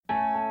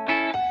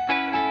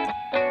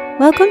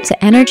Welcome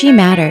to Energy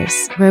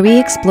Matters, where we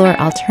explore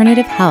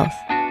alternative health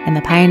in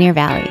the Pioneer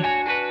Valley.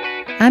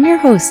 I'm your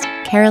host,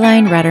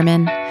 Caroline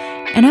Rudderman,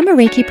 and I'm a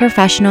Reiki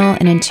professional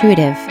and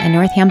intuitive in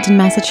Northampton,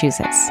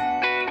 Massachusetts.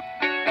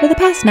 For the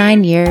past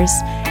 9 years,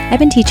 I've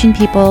been teaching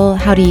people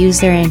how to use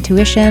their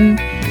intuition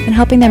and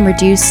helping them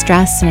reduce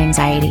stress and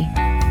anxiety.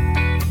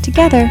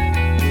 Together,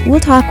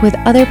 we'll talk with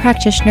other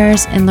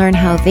practitioners and learn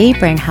how they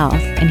bring health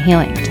and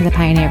healing to the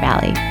Pioneer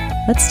Valley.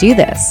 Let's do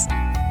this.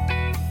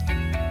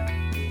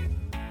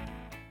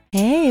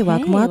 Hey,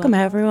 welcome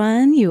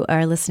everyone. You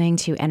are listening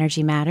to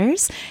Energy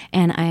Matters,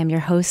 and I am your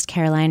host,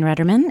 Caroline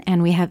Rudderman,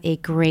 and we have a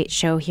great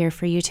show here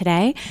for you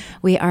today.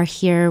 We are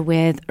here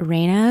with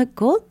Reina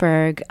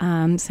Goldberg.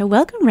 So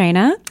welcome,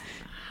 Reina.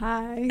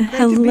 Hi. Great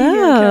to be here,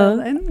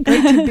 Caroline.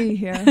 Great to be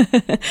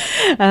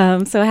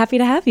here. So happy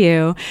to have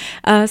you.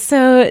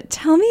 So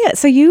tell me,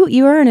 so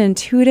you are an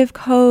intuitive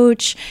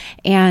coach,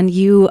 and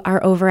you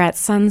are over at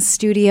Sun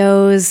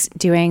Studios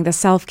doing the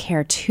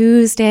Self-Care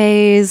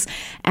Tuesdays,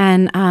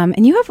 and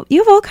you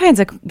have all kinds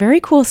of very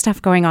cool stuff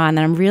going on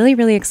that I'm really,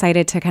 really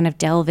excited to kind of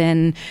delve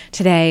in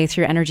today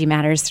through Energy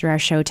Matters, through our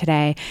show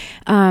today.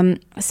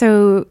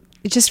 So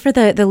just for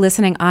the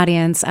listening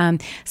audience,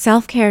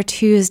 Self-Care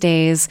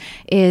Tuesdays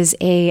is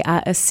a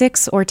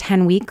 6 or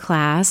 10 week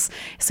class.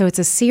 So it's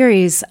a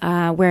series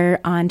where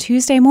on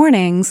Tuesday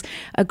mornings,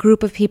 a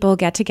group of people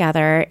get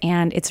together,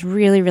 and it's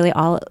really, really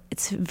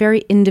it's a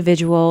very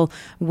individual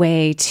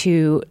way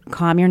to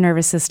calm your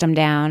nervous system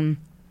down,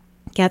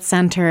 get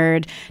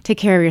centered, take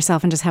care of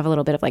yourself, and just have a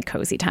little bit of like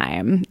cozy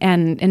time.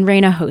 And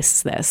Reina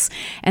hosts this.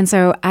 And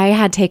so I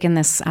had taken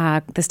this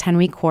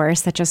 10-week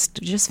course that just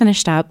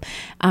finished up.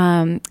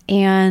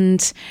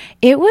 And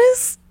it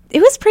was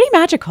pretty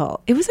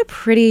magical. It was a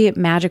pretty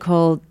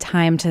magical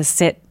time to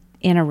sit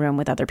in a room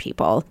with other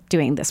people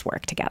doing this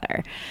work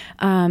together.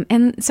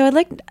 And so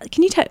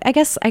can you I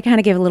guess I kind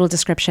of gave a little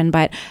description,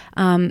 but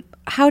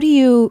how do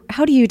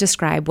you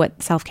describe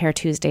what Self-Care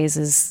Tuesdays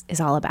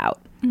is all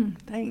about?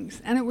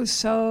 Thanks. And it was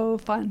so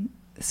fun.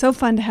 So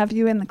fun to have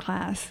you in the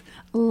class.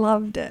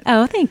 Loved it.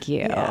 Oh, thank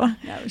you. Yeah,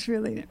 it was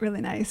really, really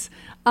nice.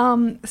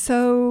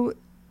 So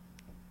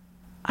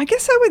I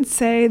guess I would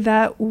say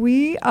that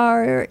we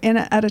are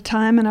at a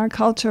time in our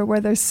culture where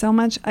there's so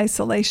much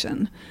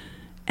isolation,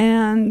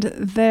 and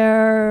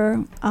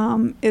there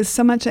is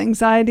so much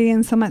anxiety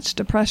and so much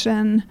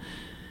depression.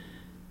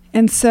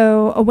 And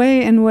so a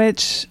way in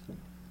which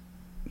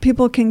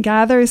people can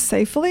gather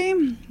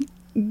safely,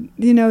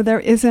 there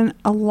isn't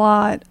a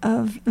lot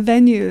of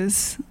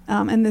venues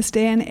in this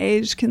day and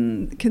age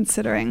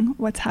considering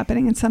what's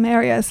happening in some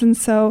areas. And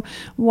so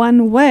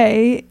one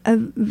way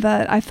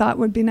that I thought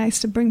would be nice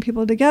to bring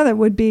people together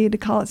would be to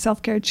call it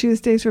Self-Care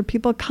Tuesdays, where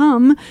people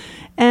come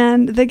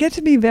and they get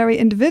to be very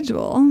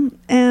individual,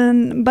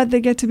 but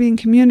they get to be in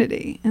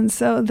community. And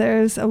so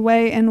there's a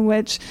way in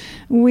which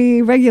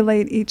we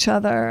regulate each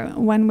other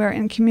when we're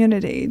in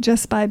community,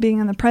 just by being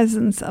in the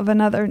presence of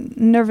another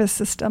nervous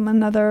system,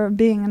 another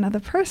being, another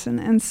person.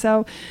 And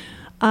so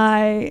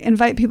I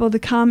invite people to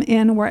come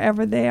in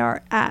wherever they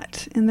are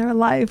at in their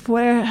life,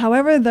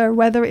 however their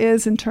weather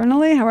is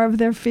internally, however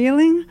they're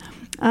feeling,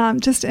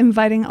 just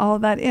inviting all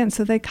of that in.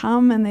 So they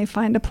come and they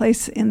find a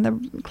place in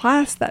the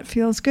class that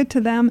feels good to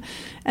them.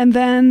 And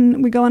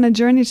then we go on a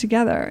journey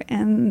together.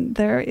 And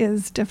there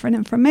is different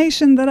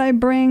information that I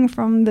bring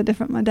from the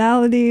different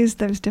modalities.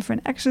 There's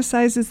different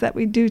exercises that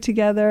we do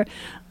together,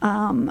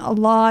 a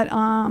lot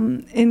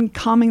in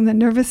calming the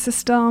nervous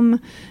system,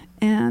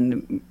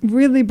 and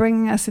really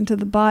bringing us into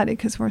the body,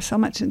 because we're so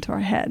much into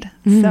our head.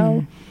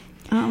 So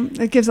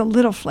it gives a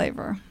little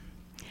flavor.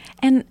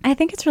 And I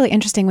think it's really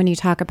interesting when you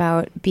talk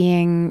about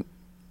being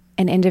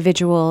an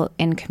individual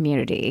in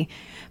community,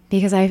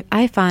 because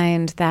I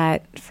find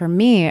that for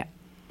me,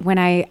 when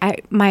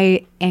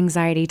my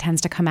anxiety tends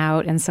to come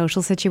out in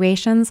social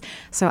situations,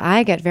 so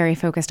I get very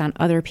focused on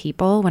other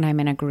people when I'm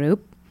in a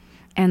group.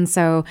 And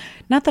so,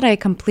 not that I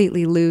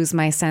completely lose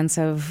my sense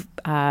of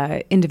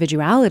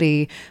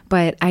individuality,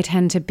 but I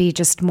tend to be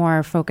just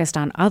more focused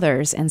on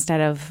others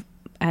instead of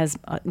as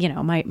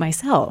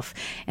myself.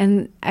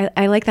 And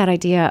I like that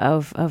idea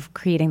of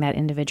creating that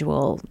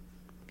individual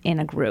in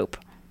a group.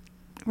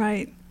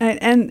 Right.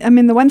 And I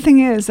mean, the one thing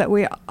is that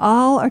we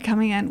all are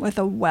coming in with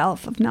a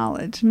wealth of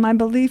knowledge. My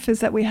belief is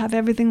that we have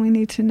everything we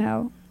need to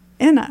know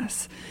in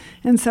us.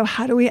 And so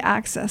how do we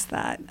access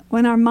that?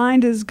 When our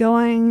mind is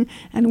going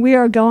and we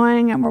are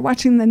going and we're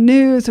watching the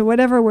news or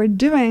whatever we're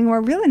doing,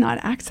 we're really not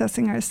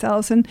accessing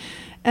ourselves.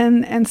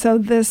 And so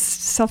this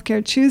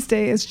Self-Care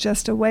Tuesday is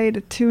just a way to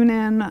tune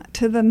in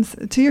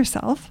to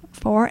yourself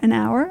for an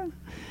hour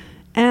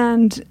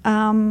and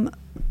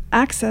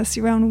access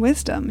your own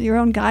wisdom, your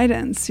own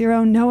guidance, your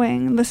own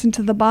knowing. Listen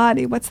to the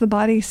body. What's the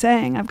body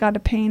saying? I've got a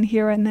pain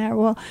here and there.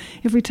 Well,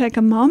 if we take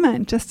a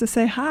moment just to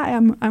say, hi,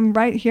 I'm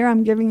right here.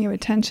 I'm giving you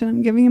attention.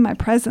 I'm giving you my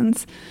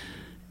presence.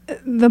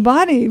 The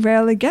body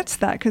rarely gets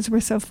that because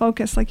we're so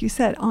focused, like you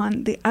said,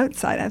 on the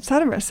outside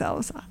of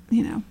ourselves.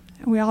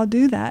 We all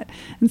do that.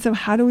 And so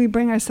how do we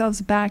bring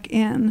ourselves back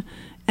in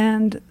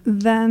and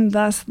then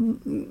thus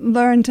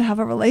learn to have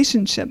a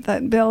relationship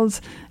that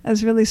builds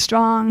as really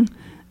strong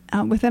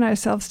within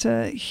ourselves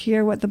to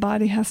hear what the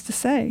body has to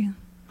say.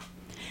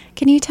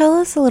 Can you tell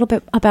us a little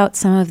bit about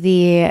some of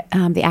the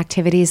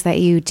activities that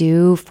you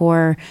do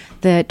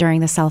during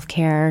the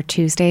Self-Care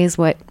Tuesdays?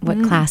 What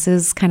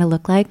classes kind of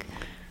look like?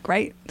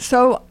 Great.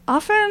 So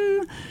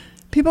often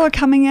people are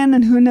coming in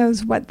and who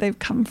knows what they've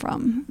come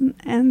from.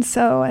 And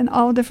so in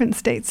all different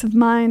states of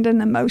mind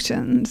and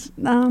emotions,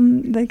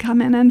 they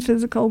come in, and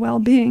physical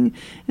well-being.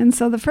 And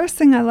so the first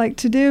thing I like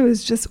to do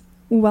is just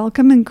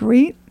welcome and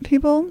greet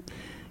people.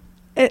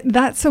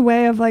 That's a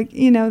way of, like,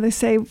 they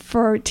say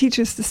for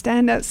teachers to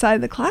stand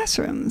outside the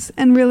classrooms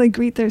and really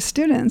greet their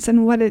students,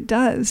 and what it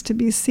does to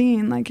be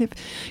seen. Like, if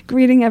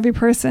greeting every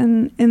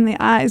person in the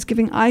eyes,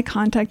 giving eye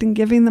contact and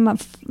giving them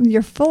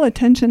your full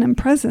attention and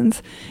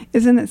presence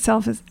is in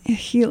itself is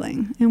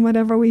healing in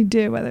whatever we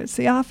do, whether it's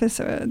the office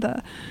or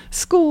the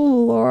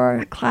school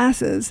or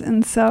classes.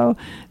 And so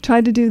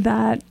try to do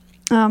that.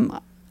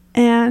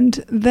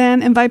 And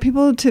then invite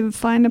people to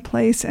find a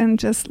place and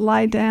just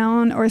lie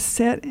down or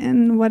sit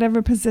in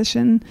whatever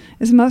position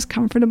is most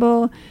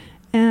comfortable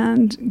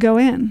and go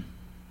in.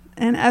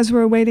 And as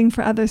we're waiting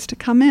for others to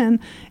come in,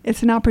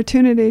 it's an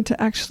opportunity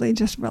to actually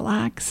just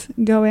relax,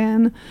 go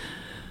in,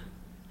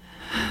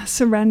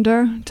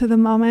 surrender to the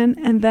moment,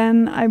 and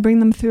then I bring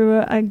them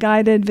through a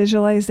guided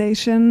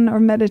visualization or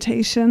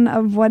meditation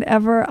of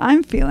whatever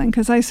I'm feeling,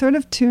 because I sort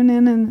of tune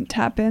in and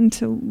tap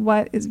into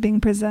what is being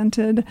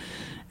presented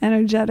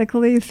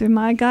energetically through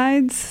my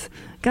guidance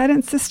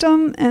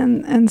system,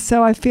 and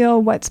so I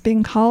feel what's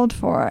being called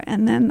for,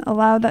 and then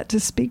allow that to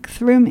speak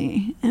through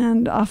me.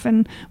 And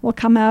often we'll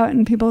come out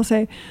and people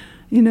say,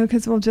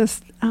 because we'll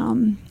just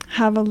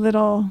have a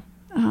little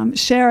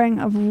sharing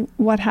of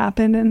what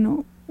happened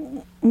and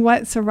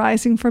what's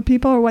arising for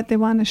people or what they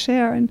want to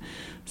share. And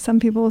some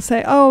people will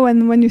say, oh,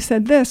 and when you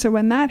said this or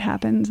when that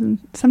happens, and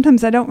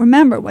sometimes I don't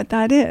remember what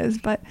that is,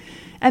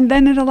 and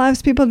then it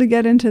allows people to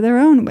get into their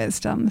own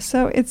wisdom.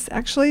 So it's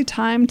actually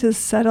time to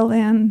settle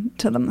in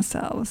to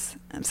themselves.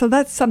 So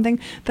that's something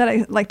that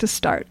I like to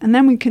start. And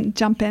then we can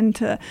jump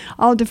into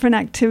all different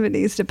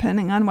activities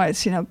depending on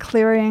what's,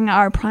 clearing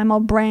our primal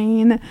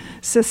brain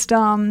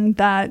system.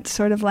 That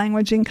sort of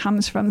languaging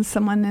comes from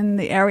someone in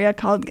the area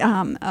called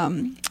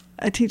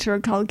a teacher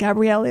called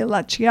Gabriele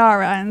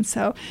Lacciara, and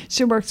so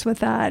she works with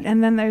that.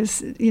 And then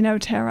there's,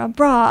 Tara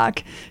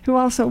Brock, who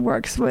also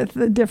works with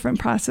the different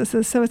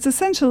processes. So it's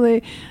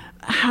essentially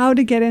how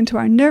to get into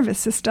our nervous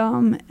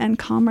system and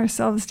calm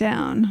ourselves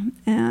down,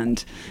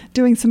 and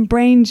doing some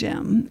brain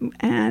gym,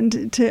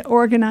 and to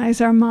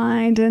organize our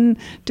mind, and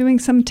doing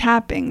some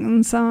tapping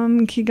and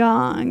some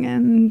qigong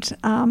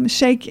and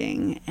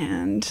shaking,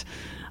 and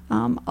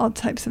all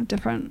types of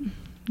different,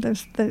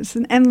 there's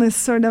an endless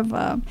sort of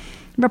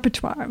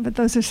repertoire, but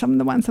those are some of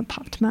the ones that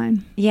popped to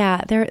mind.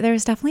 Yeah,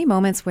 there's definitely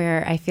moments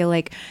where I feel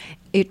like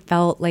it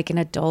felt like an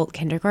adult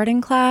kindergarten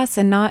class,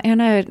 and not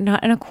in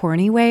a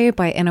corny way,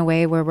 but in a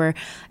way where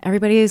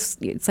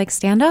it's like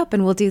stand up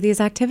and we'll do these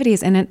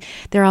activities, and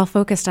they're all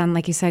focused on,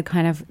 like you said,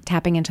 kind of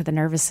tapping into the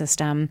nervous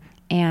system.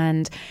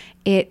 And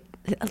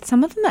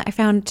some of them I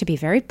found to be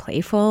very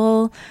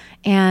playful,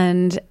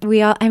 and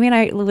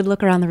I would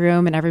look around the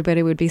room and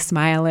everybody would be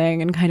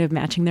smiling and kind of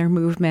matching their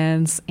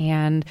movements,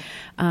 and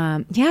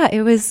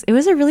it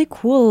was a really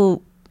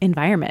cool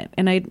environment,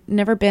 and I'd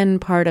never been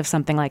part of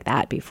something like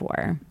that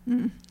before.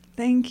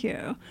 Thank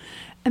you.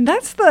 And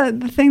that's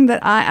the thing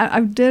that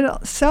I did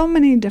so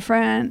many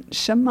different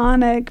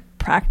shamanic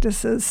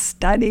practices,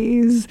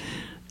 studies,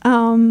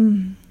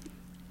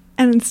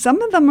 and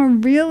some of them are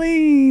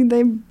really,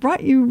 they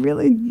brought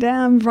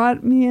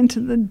me into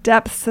the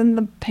depths and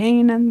the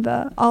pain and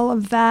all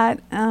of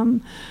that.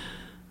 And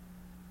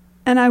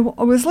I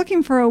was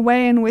looking for a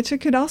way in which it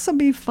could also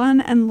be fun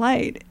and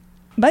light,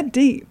 but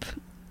deep.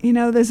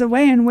 There's a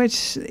way in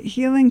which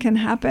healing can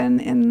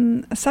happen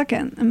in a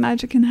second, and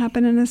magic can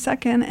happen in a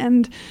second,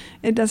 and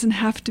it doesn't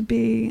have to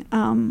be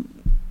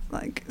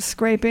like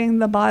scraping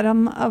the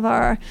bottom of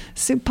our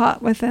soup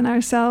pot within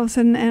ourselves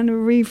and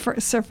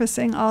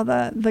resurfacing all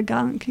the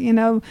gunk.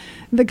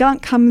 The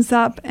gunk comes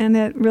up and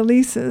it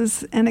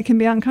releases, and it can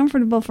be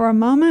uncomfortable for a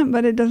moment,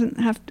 but it doesn't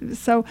have to.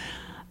 So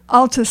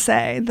all to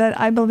say that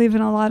I believe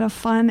in a lot of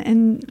fun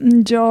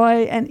and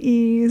joy and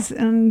ease,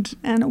 and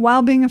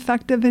while being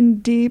effective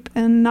and deep,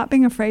 and not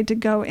being afraid to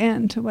go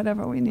into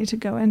whatever we need to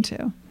go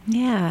into.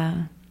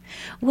 Yeah.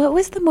 What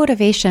was the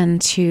motivation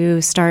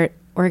to start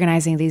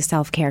organizing these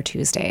Self-Care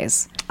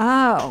Tuesdays?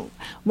 Oh,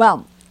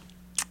 well,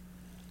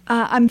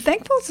 I'm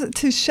thankful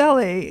to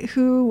Shelley,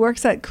 who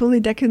works at Cooley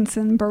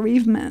Dickinson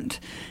Bereavement,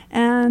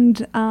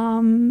 and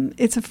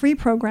it's a free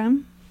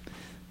program,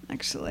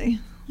 actually.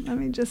 Let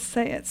me just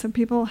say it so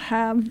people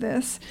have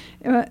this.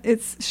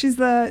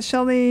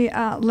 Shelley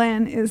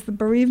Lynn is the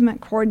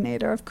bereavement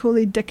coordinator of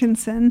Cooley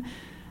Dickinson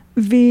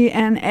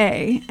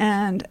VNA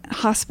and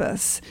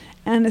hospice.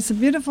 And it's a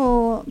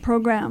beautiful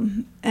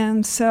program.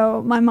 And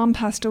so my mom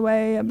passed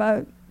away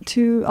about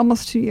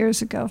almost 2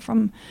 years ago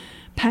from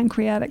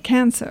pancreatic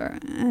cancer.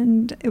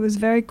 And it was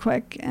very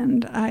quick,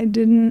 and I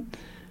didn't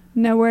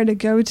know where to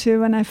go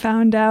to, and I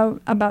found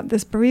out about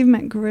this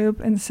bereavement group,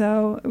 and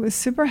so it was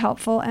super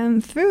helpful.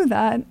 And through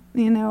that,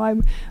 I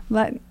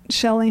let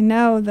Shelley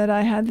know that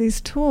I had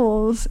these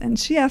tools, and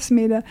she asked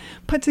me to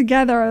put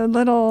together a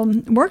little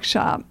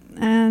workshop,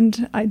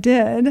 and I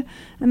did,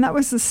 and that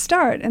was the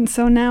start. And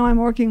so now I'm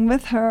working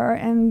with her,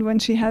 and when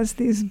she has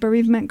these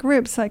bereavement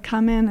groups, I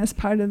come in as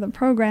part of the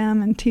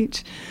program and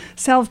teach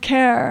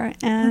self-care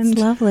and That's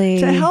lovely.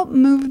 to help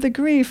move the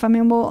grief. I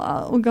mean,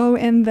 we'll go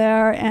in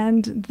there,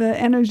 and the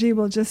energy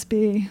will just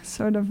be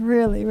sort of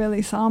really,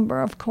 really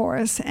somber, of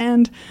course,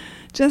 and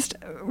just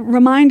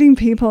reminding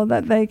people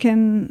that they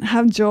can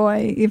have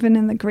joy even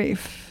in the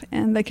grief,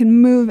 and they can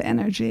move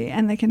energy,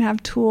 and they can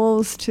have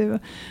tools to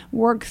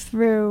work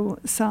through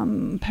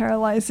some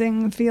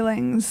paralyzing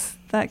feelings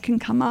that can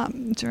come up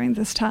during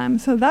this time.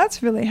 So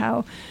that's really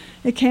how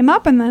it came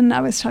up. And then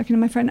I was talking to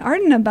my friend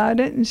Arden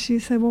about it, and she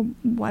said, well,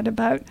 what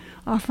about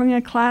offering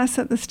a class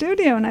at the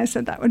studio? And I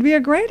said, that would be a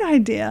great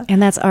idea. And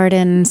that's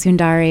Arden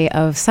Sundari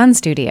of Sun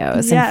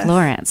Studios in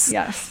Florence.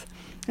 Yes.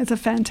 It's a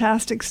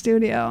fantastic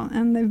studio,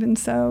 and they've been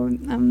so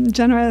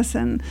generous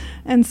and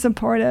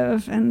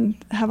supportive, and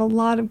have a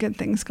lot of good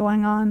things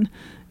going on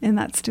in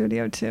that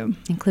studio too,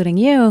 including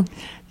you.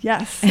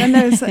 Yes, and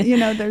there's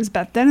there's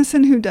Beth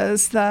Dennison, who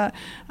does the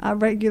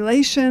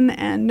regulation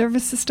and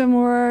nervous system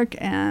work,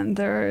 and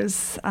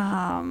there's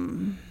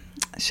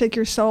Shake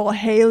Your Soul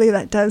Haley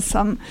that does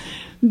some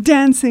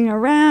dancing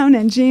around,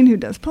 and Jean, who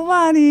does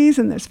Pilates,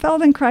 and there's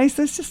Feldenkrais.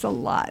 There's just a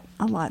lot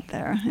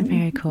there. And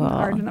very cool.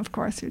 Arden, of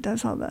course, who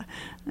does all the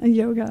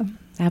yoga.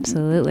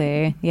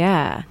 Absolutely,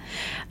 yeah.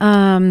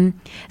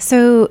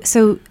 So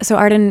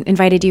Arden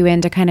invited you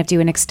in to kind of do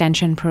an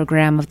extension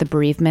program of the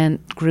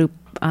bereavement group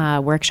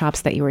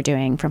workshops that you were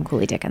doing from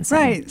Cooley Dickinson.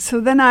 Right. So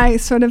then I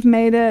sort of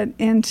made it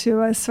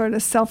into a sort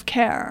of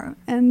self-care.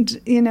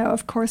 And,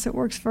 of course it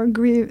works for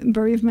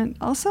bereavement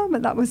also,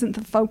 but that wasn't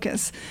the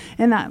focus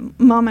in that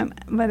moment,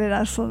 but it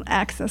also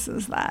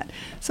accesses that.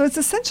 So it's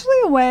essentially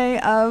a way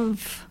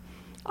of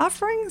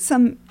offering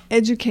some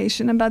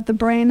education about the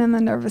brain and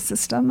the nervous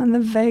system and the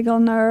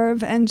vagal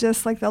nerve and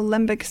just like the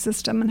limbic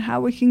system, and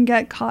how we can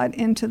get caught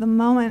into the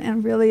moment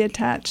and really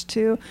attach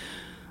to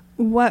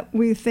what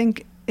we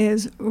think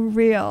is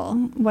real,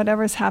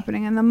 whatever's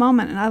happening in the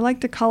moment. And I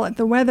like to call it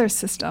the weather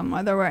system.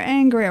 Whether we're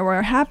angry or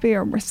we're happy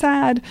or we're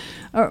sad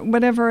or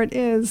whatever it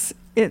is,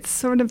 it's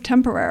sort of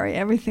temporary.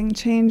 Everything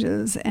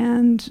changes,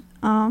 and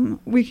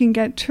we can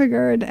get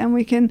triggered, and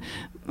we can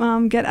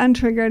get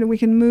untriggered, and we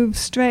can move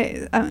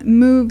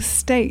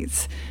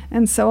states.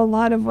 And so a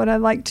lot of what I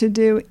like to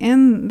do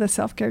in the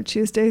Self-Care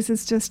Tuesdays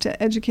is just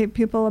to educate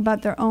people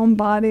about their own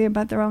body,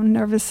 about their own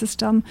nervous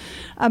system,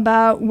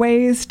 about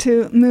ways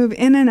to move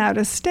in and out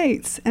of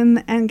states,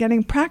 and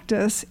getting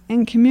practice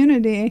in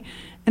community.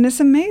 And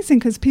it's amazing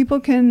because people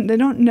they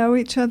don't know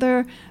each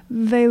other.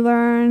 They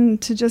learn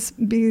to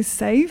just be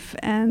safe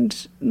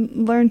and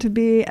learn to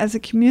be as a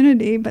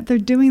community, but they're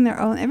doing their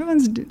own,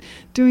 everyone's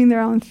doing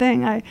their own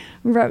thing. I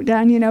wrote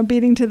down,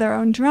 beating to their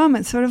own drum.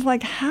 It's sort of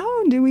like,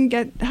 how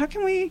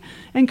can we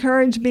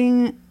encourage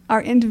being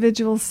our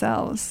individual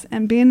selves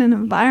and be in an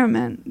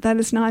environment that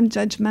is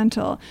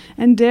non-judgmental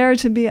and dare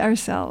to be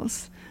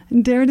ourselves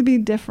and dare to be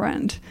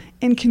different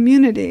in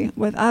community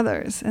with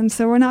others. And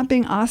so we're not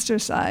being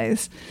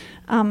ostracized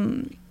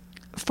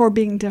for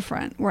being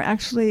different.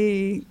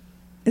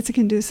 It's a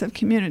conducive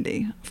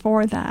community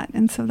for that.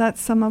 And so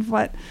that's some of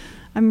what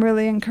I'm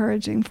really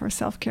encouraging for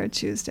Self-Care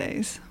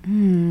Tuesdays.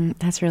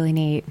 That's really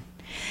neat.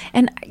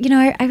 And,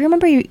 I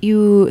remember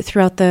you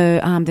throughout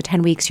the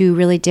 10 weeks, you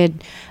really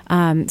did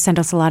send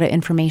us a lot of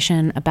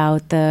information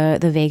about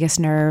the vagus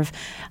nerve.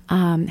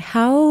 And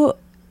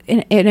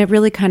it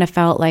really kind of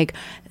felt like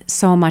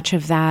so much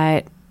of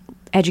that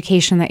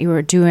education that you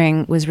were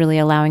doing was really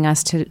allowing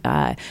us to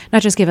not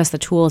just give us the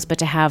tools, but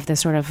to have this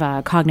sort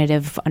of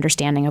cognitive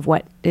understanding of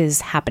what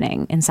is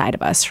happening inside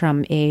of us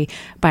from a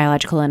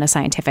biological and a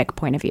scientific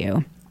point of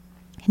view.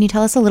 Can you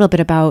tell us a little bit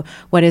about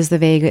what is the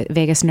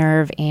vagus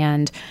nerve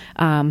and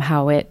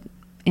how it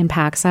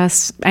impacts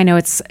us? I know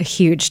it's a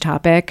huge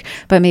topic,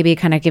 but maybe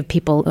kind of give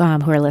people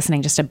who are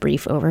listening just a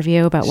brief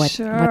overview about what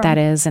that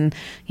is, and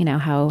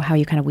how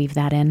you kind of weave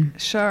that in.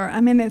 Sure.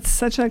 I mean, it's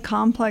such a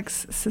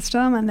complex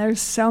system, and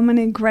there's so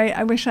many great.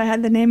 I wish I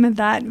had the name of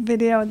that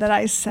video that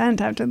I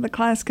sent after the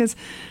class, because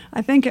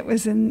I think it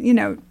was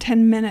in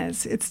 10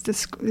 minutes. It's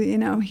just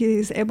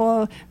he's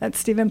able. That's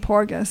Stephen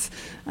Porges,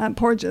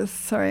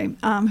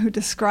 who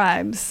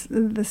describes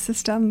the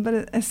system.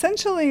 But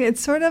essentially, it's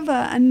sort of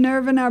a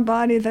nerve in our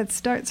body that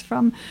starts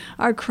from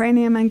our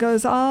cranium and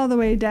goes all the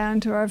way down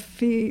to our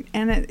feet,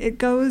 and it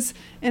goes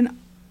in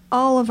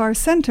all of our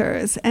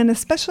centers, and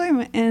especially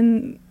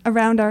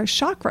around our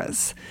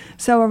chakras.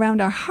 So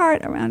around our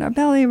heart, around our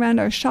belly, around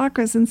our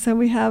chakras, and so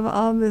we have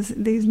all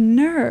these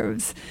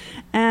nerves,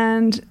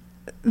 and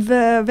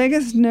the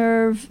vagus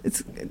nerve,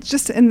 it's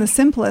just in the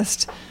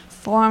simplest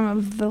form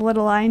of the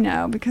little I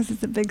know, because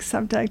it's a big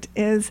subject,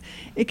 is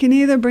it can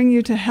either bring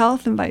you to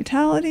health and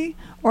vitality,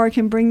 or it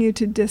can bring you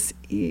to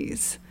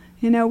dis-ease.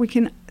 We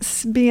can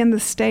be in the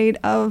state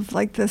of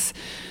like this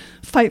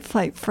fight,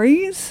 flight,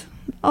 freeze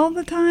all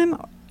the time,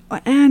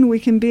 and we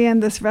can be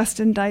in this rest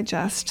and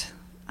digest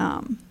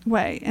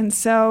way. And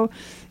so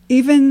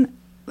even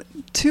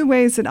 2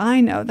 ways that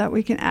I know that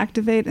we can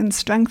activate and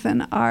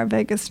strengthen our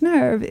vagus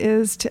nerve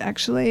is to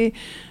actually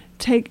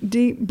take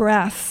deep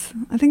breaths.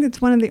 I think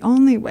it's one of the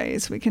only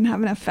ways we can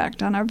have an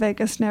effect on our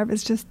vagus nerve,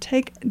 is just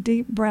take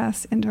deep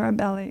breaths into our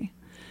belly.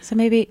 So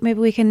maybe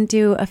we can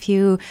do a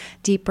few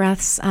deep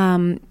breaths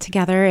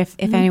together. If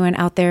anyone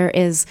out there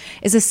is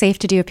this safe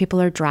to do if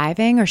people are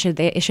driving, or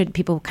should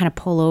people kind of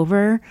pull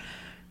over?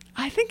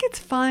 I think it's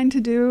fine to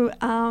do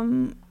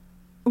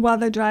while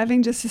they're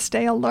driving, just to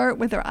stay alert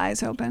with their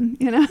eyes open,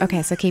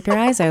 Okay, so keep your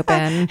eyes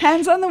open.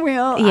 Hands on the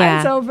wheel,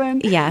 eyes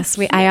open. Yes,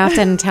 I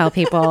often tell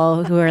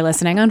people who are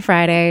listening on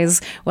Fridays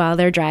while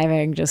they're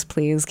driving, just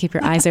please keep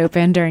your eyes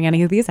open during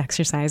any of these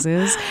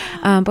exercises.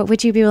 But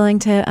would you be willing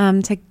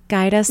to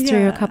guide us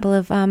through a couple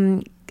of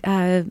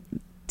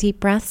deep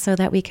breaths so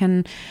that we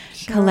can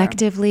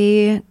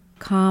collectively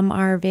calm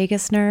our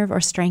vagus nerve or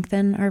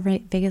strengthen our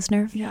vagus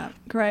nerve? Yeah,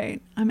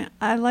 great.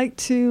 I like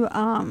to...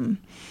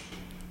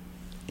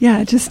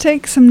 just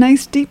take some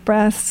nice deep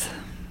breaths.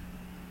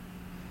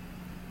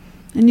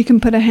 And you can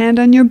put a hand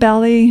on your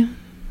belly,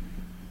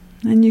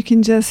 and you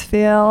can just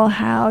feel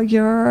how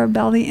your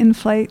belly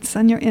inflates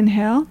on your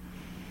inhale,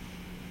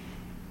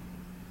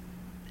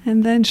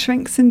 and then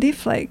shrinks and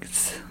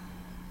deflates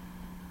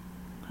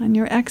on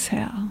your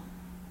exhale.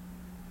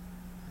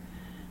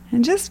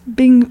 And just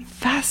being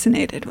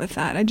fascinated with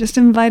that. I just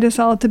invite us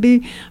all to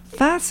be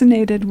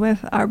fascinated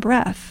with our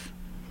breath,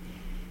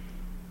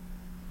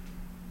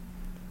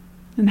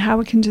 and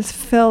how it can just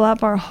fill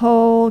up our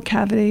whole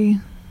cavity,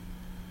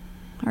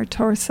 our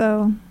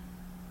torso,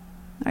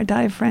 our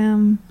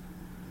diaphragm,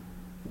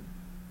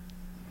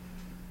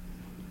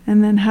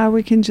 and then how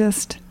we can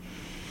just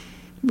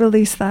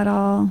release that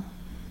all.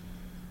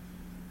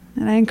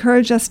 And I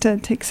encourage us to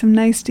take some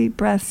nice deep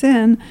breaths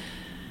in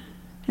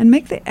and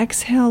make the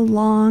exhale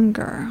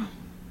longer.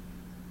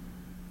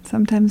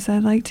 Sometimes I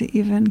like to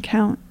even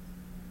count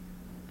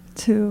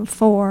to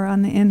 4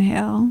 on the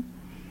inhale,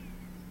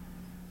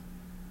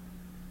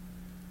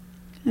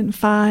 and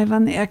 5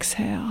 on the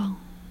exhale,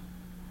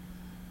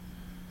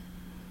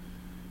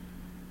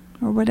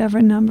 or whatever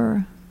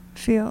number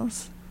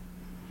feels.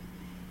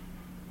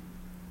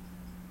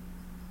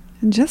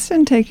 And just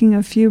in taking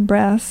a few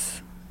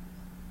breaths,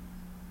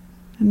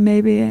 and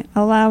maybe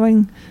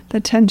allowing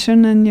the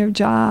tension in your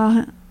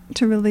jaw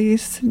to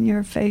release, in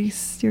your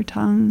face, your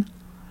tongue,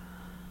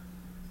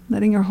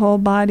 letting your whole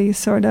body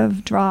sort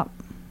of drop.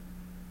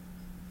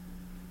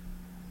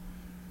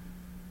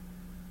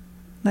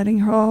 Letting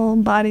your whole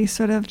body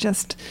sort of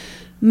just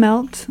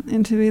melt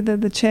into either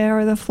the chair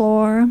or the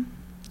floor,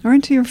 or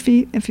into your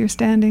feet if you're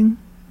standing.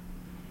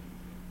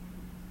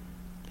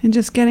 And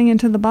just getting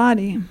into the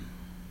body.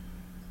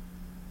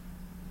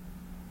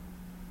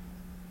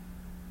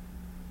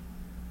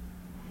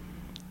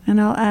 And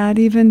I'll add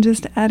even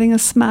just adding a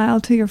smile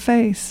to your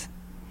face.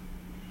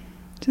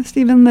 Just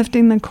even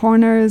lifting the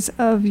corners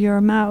of your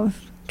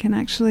mouth can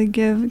actually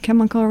give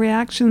chemical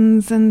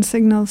reactions and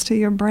signals to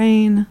your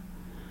brain.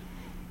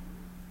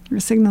 Or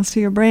signals to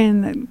your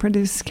brain that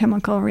produce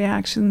chemical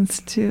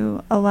reactions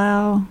to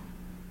allow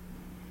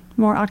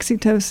more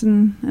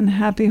oxytocin and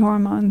happy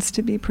hormones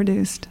to be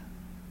produced.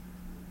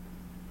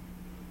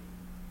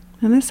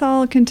 And this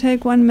all can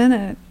take 1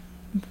 minute,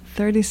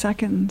 30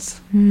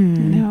 seconds,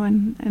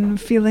 and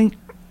feeling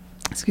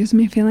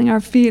our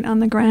feet on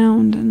the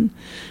ground. And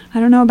I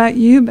don't know about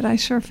you, but I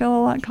sure feel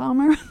a lot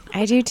calmer.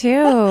 I do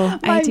too.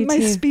 My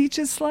speech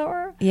is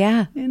slower.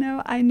 Yeah.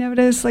 I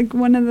notice like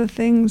one of the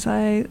things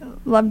I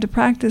love to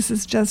practice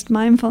is just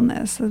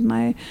mindfulness.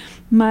 I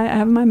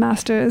have my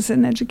master's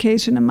in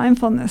education and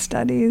mindfulness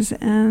studies,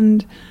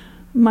 and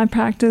my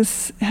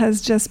practice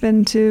has just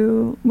been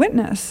to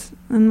witness.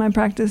 And my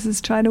practice is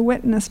try to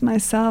witness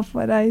myself,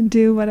 what I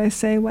do, what I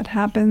say, what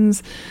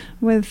happens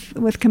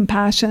with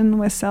compassion,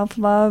 with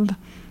self-love,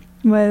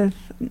 with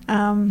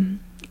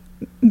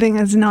being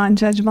as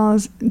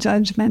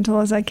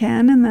non-judgmental as I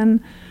can. And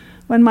then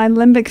when my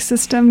limbic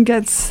system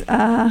gets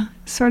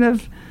sort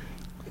of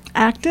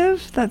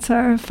active, that's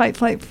our fight,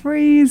 flight,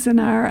 freeze, and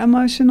our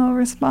emotional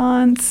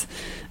response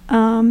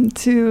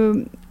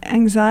to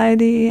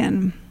anxiety.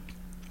 And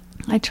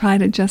I try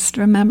to just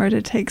remember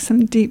to take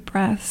some deep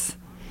breaths.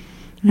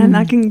 And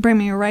that can bring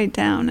me right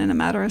down in a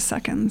matter of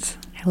seconds.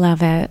 I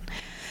love it.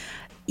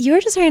 You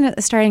were just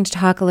starting to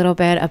talk a little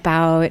bit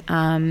about,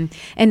 and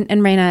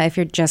Reina, if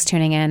you're just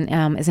tuning in,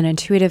 is an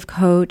intuitive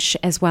coach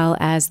as well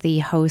as the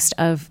host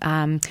of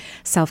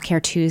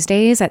Self-Care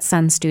Tuesdays at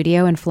Sun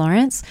Studio in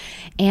Florence.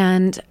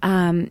 And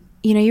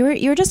you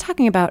were just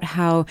talking about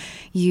how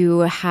you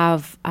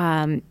have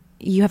a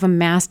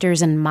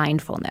master's in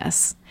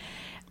mindfulness.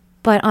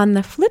 But on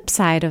the flip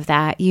side of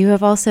that, you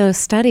have also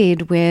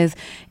studied with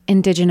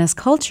indigenous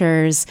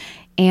cultures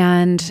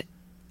and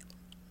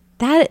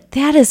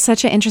That is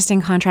such an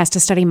interesting contrast to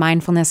study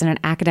mindfulness in an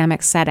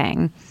academic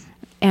setting.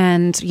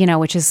 And,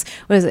 which is,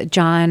 what is it,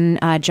 John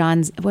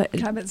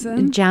Kabat-Zinn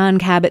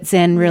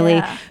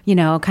really,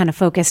 kind of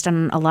focused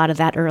on a lot of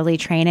that early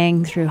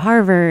training through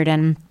Harvard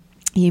and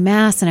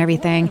UMass and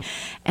everything. Wow.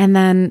 And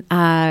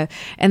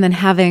then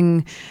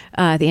having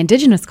the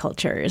indigenous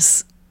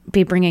cultures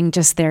be bringing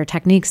just their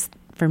techniques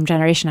from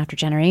generation after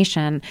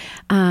generation.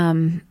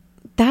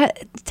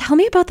 Tell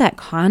me about that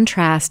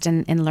contrast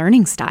in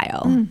learning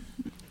style.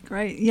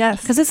 Great.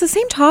 Yes. Because it's the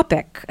same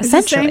topic,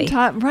 essentially. It's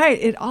the same right.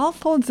 It all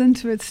folds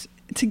into its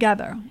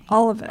together,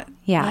 all of it.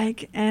 Yeah.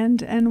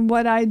 And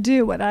what I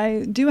do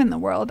in the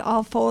world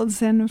all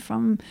folds in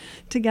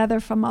together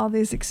from all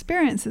these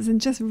experiences.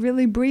 And just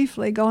really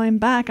briefly going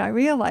back, I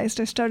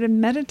realized I started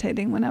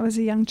meditating when I was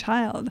a young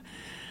child.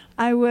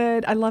 I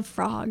love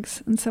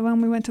frogs. And so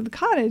when we went to the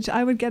cottage,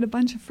 I would get a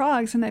bunch of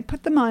frogs and I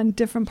put them on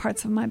different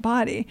parts of my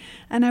body.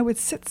 And I would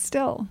sit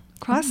still,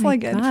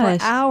 cross-legged for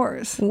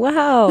hours.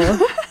 Wow.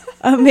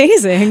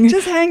 Amazing.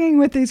 Just hanging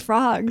with these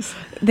frogs.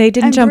 They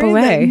didn't jump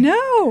away.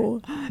 No.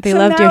 They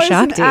loved your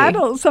Shakti. As an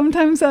adult,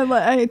 sometimes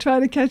I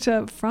try to catch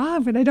a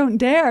frog, but I don't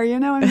dare,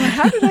 I'm like,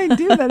 how did I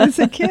do that as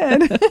a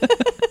kid?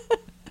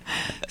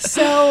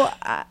 So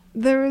I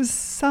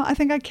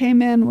think I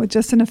came in with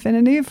just an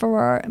affinity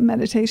for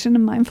meditation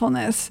and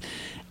mindfulness.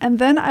 And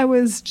then I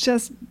was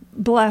just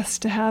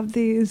blessed to have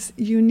these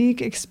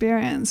unique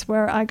experience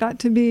where I got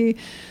to be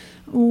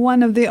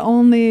one of the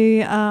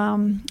only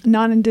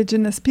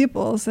non-Indigenous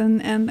peoples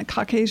and a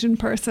Caucasian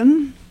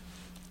person,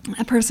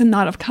 a person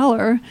not of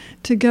color,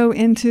 to go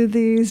into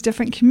these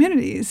different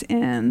communities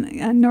in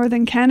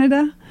northern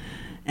Canada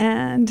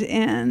and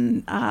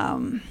in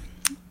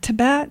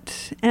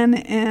Tibet and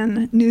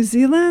in New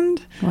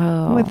Zealand.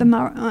 Wow. With the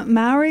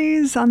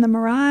Maoris on the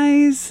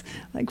Marais.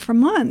 Like for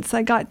months,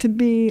 I got to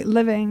be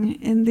living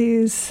in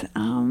these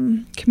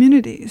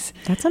communities.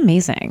 That's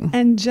amazing.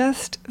 And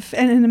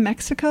in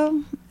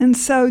Mexico. And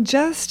so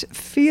just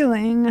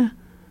feeling,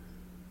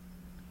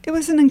 it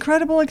was an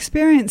incredible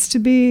experience to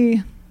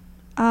be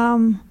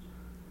a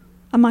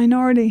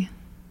minority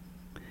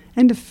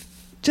and to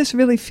just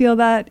really feel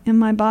that in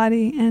my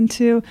body and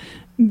to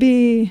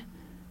be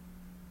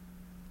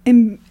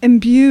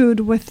imbued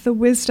with the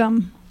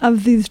wisdom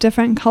of these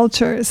different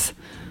cultures.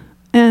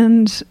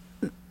 And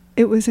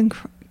it was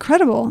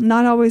incredible,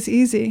 not always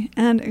easy,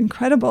 and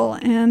incredible.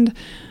 And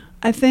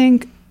I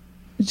think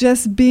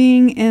just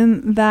being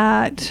in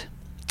that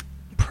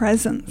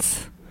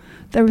presence,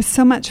 there was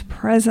so much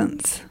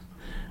presence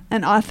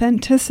and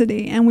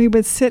authenticity, and we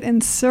would sit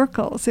in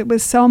circles. It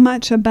was so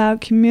much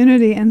about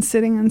community and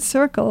sitting in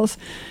circles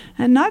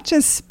and not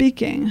just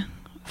speaking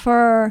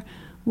for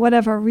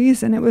whatever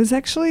reason. It was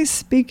actually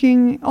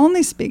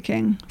only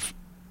speaking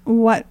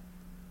what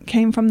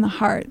came from the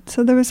heart.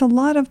 So there was a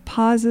lot of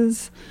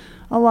pauses,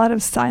 a lot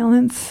of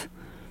silence,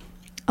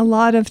 a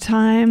lot of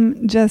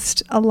time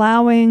just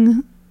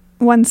allowing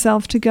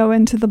oneself to go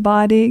into the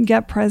body,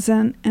 get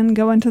present, and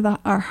go into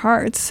our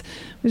hearts,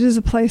 which is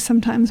a place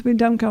sometimes we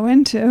don't go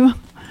into.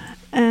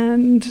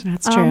 And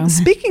that's true.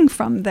 Speaking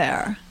from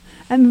there.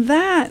 And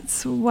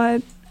that's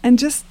what, and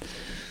just,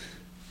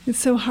 it's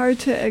so hard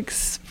to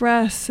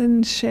express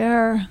and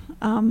share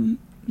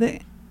the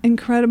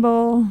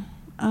incredible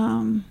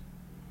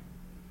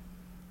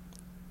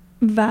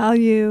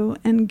value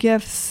and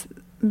gifts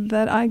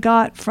that I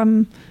got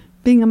from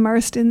being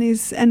immersed in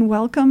these and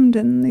welcomed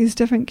in these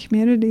different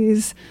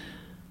communities,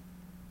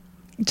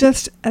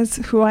 just as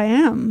who I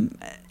am,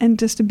 and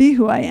just to be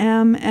who I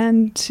am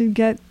and to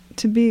get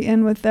to be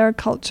in with their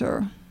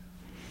culture.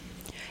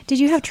 Did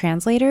you have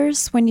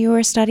translators when you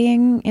were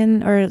studying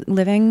in or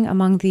living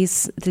among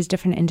these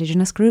different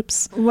Indigenous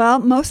groups? Well,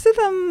 most of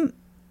them,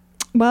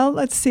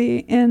 let's see,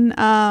 in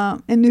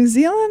New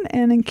Zealand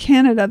and in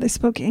Canada, they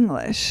spoke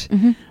English.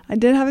 Mm-hmm. I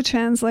did have a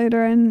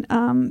translator in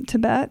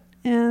Tibet,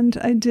 and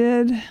I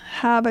did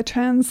have a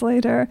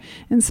translator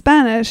in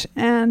Spanish,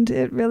 and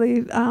it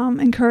really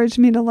encouraged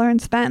me to learn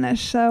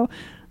Spanish. So,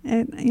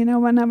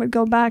 when I would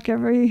go back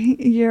every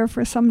year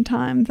for some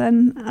time,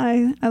 then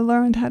I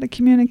learned how to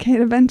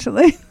communicate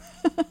eventually.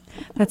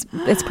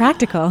 It's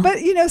practical. But,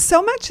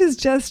 so much is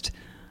just,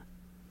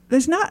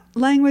 there's not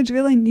language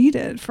really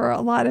needed for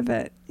a lot of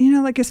it.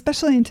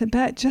 Especially in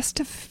Tibet, just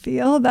to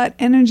feel that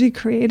energy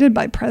created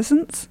by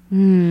presence.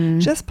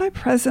 Just by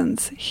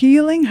presence.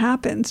 Healing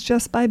happens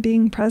just by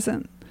being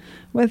present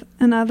with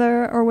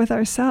another or with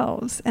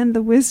ourselves, and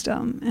the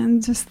wisdom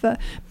and just the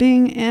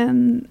being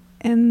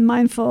in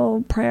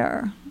mindful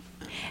prayer.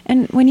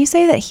 And when you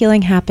say that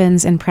healing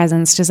happens in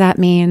presence, does that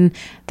mean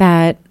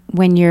that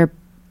when you're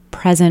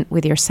present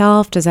with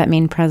yourself, does that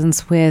mean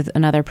presence with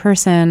another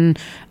person?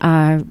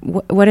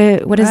 What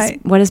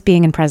does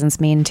being in presence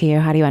mean to you?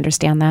 How do you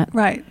understand that?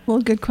 Right. Well,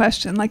 good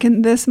question. Like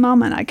in this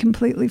moment, I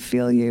completely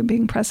feel you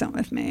being present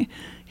with me.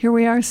 Here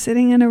we are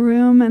sitting in a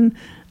room and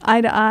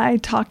eye to eye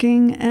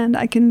talking, and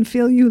I can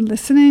feel you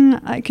listening.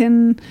 I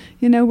can,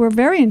 we're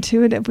very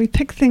intuitive. We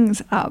pick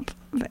things up.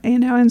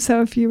 And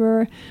so if you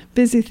were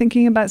busy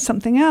thinking about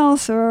something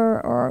else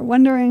or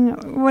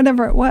wondering,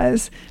 whatever it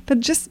was, but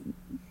just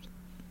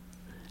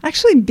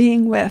actually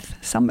being with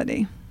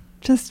somebody,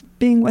 just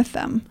being with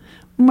them,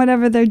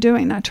 whatever they're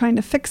doing, not trying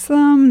to fix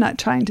them, not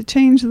trying to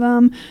change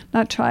them,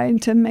 not trying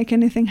to make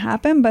anything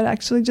happen, but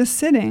actually just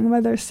sitting,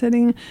 whether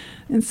sitting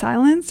in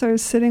silence or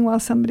sitting while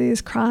somebody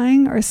is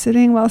crying or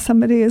sitting while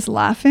somebody is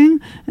laughing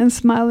and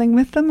smiling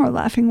with them or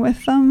laughing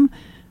with them.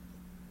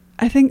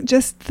 I think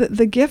just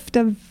the gift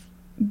of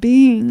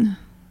being,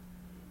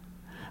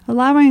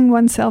 allowing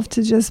oneself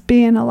to just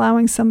be and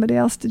allowing somebody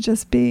else to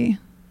just be,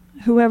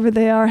 whoever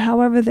they are,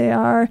 however they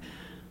are,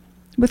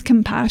 with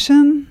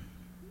compassion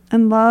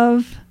and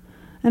love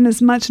and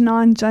as much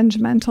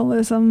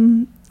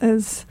non-judgmentalism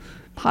as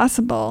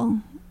possible,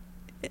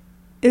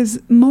 is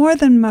more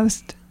than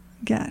most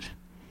get.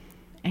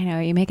 I know,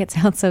 you make it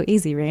sound so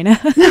easy, Reina.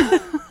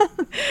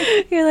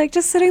 You're like,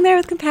 just sitting there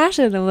with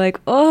compassion. I'm like,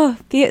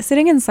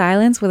 sitting in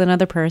silence with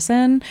another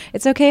person.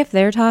 It's okay if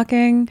they're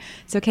talking.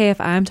 It's okay if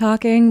I'm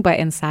talking. But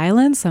in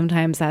silence,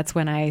 sometimes that's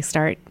when I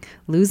start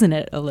losing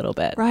it a little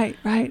bit. Right.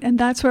 And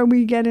that's where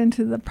we get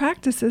into the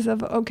practices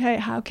of, okay,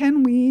 how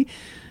can we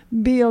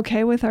be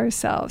okay with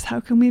ourselves? How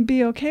can we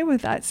be okay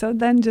with that? So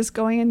then just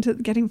going into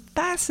getting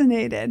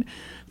fascinated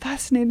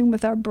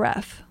with our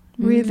breath.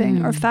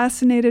 Breathing, or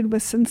fascinated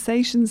with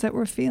sensations that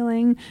we're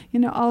feeling,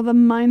 all the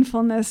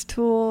mindfulness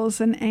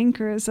tools and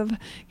anchors of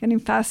getting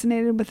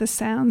fascinated with the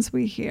sounds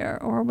we hear,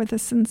 or with the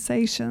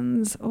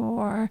sensations,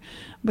 or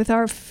with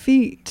our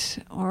feet,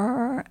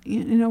 or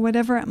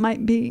whatever it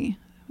might be,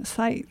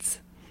 sights.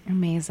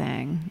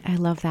 Amazing. I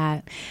love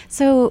that.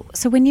 So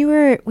when you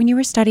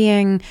were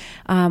studying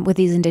with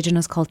these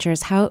indigenous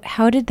cultures,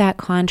 how did that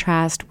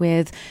contrast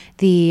with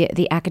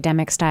the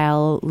academic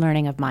style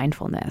learning of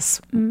mindfulness?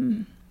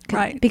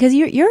 Right. Because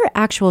your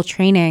actual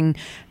training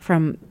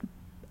from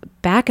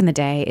back in the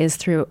day is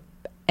through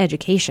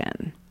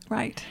education.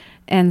 Right.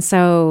 And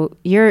so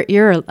you're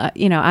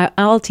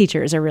all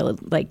teachers are really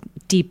like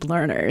deep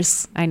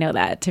learners. I know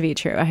that to be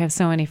true. I have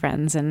so many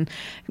friends and,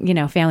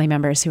 family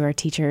members who are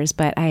teachers,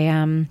 but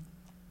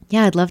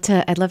I'd love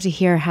to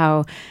hear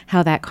how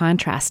that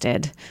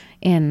contrasted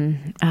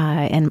in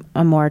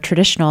a more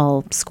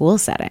traditional school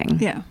setting.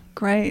 Yeah.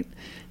 Great.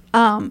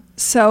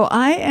 So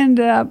I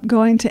ended up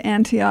going to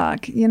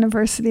Antioch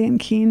University in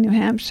Keene, New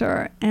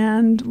Hampshire.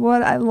 And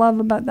what I love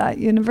about that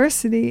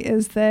university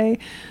is they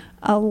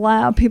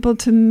allow people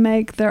to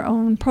make their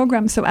own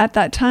program. So at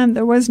that time,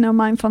 there was no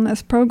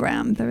mindfulness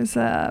program. There was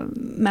a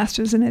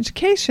master's in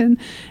education.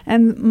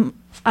 And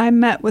I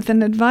met with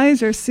an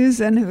advisor,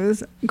 Susan, who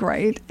was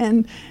great.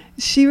 And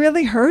she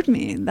really heard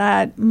me,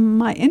 that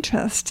my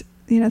interest,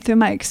 through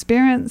my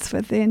experience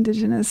with the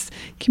indigenous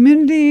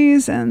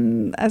communities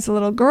and as a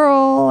little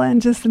girl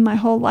and just in my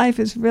whole life,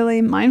 is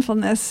really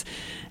mindfulness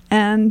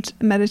and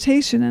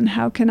meditation, and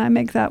how can I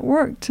make that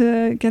work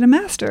to get a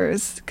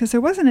master's, because there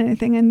wasn't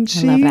anything. And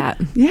I love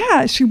that.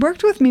 Yeah, she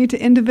worked with me to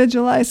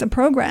individualize a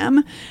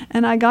program,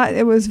 and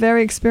it was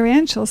very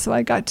experiential, so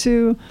I got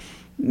to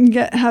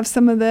have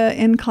some of the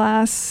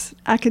in-class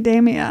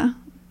academia.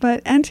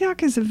 But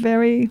Antioch is a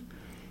very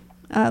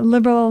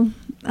liberal,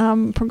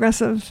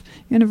 progressive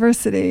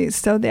university,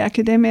 so the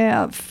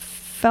academia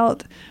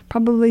felt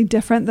probably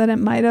different than it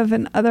might have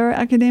in other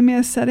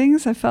academia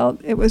settings. I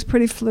felt it was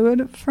pretty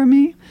fluid for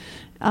me,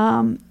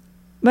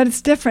 but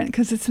it's different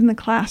because it's in the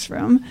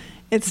classroom.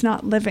 It's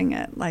not living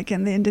it, like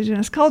in the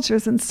indigenous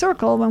cultures in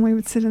circle, when we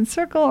would sit in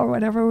circle or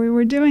whatever we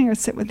were doing, or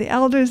sit with the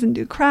elders and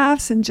do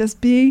crafts and just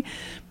be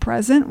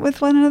present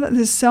with one another.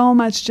 There's so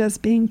much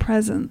just being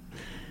present.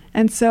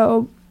 And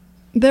so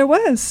there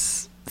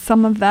was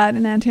some of that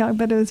in Antioch,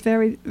 but it was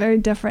very, very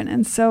different.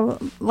 And so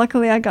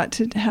luckily I got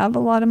to have a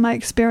lot of my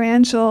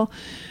experiential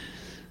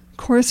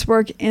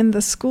coursework in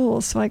the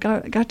schools. So I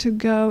got to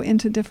go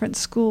into different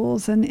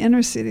schools and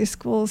inner city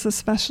schools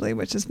especially,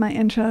 which is my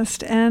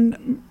interest,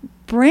 and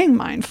bring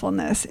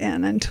mindfulness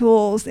in and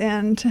tools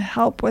in to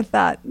help with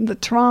the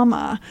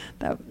trauma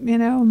that,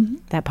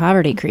 that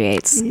poverty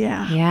creates.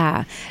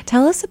 Yeah.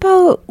 Tell us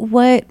about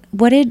what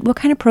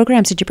kind of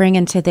programs did you bring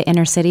into the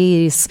inner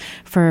cities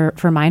for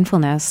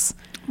mindfulness?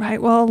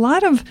 Right. Well, a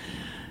lot of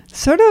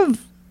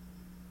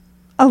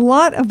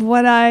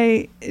what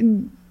I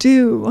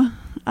do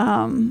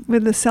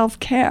with the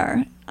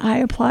self-care, I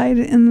applied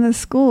in the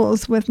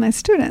schools with my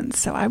students.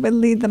 So I would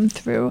lead them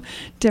through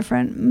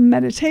different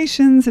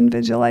meditations and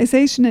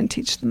visualization and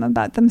teach them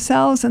about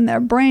themselves and their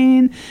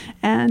brain,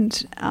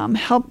 and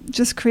help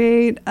just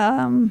create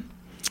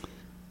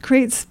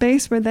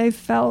space where they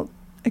felt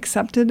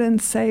accepted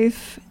and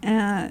safe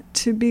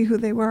to be who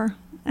they were,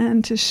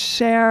 and to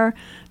share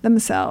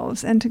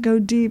themselves, and to go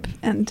deep,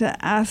 and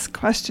to ask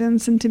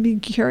questions, and to be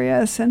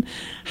curious, and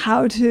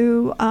how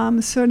to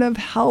sort of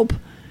help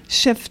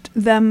shift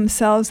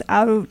themselves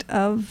out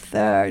of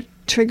their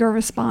trigger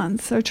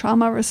response or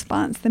trauma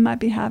response they might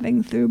be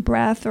having through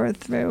breath or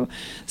through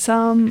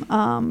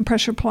some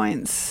pressure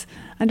points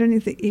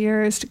underneath the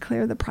ears to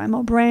clear the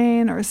primal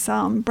brain, or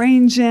some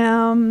brain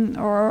gym,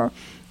 or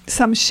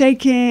some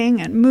shaking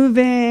and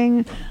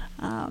moving.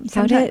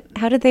 How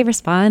did they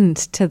respond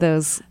to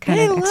those kind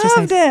of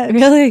exercises? They loved it.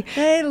 Really?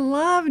 They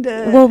loved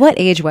it. Well, what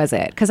age was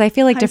it? Because I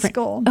feel like High different.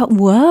 school. Oh,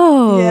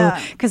 whoa.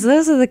 Yeah. Because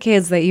those are the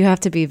kids that you have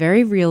to be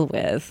very real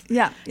with.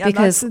 Yeah.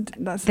 Because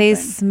that's they the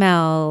thing.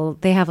 smell.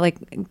 They have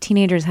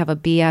teenagers have a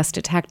BS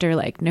detector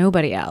like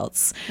nobody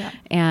else. Yeah.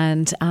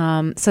 And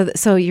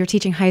so you're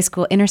teaching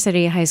inner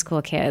city high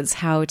school kids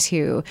how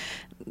to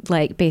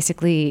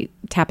basically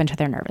tap into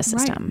their nervous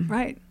system.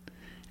 Right.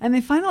 And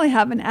they finally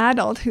have an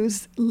adult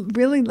who's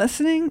really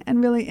listening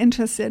and really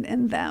interested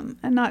in them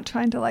and not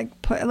trying to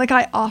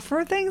I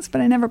offer things,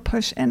 but I never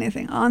push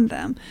anything on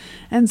them.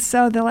 And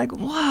so they're like,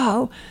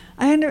 whoa.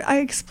 I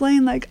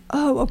explain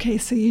oh, okay,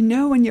 so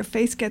when your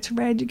face gets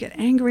red, you get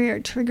angry or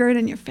triggered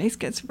and your face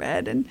gets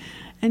red.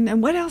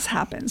 And what else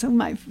happens? And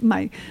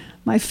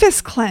my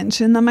fists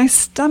clench and then my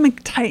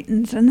stomach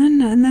tightens. And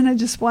then I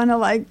just want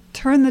to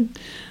turn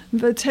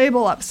the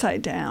table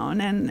upside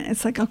down, and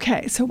it's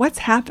okay, so what's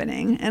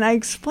happening? And I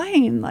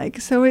explain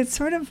so it's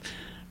sort of,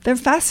 they're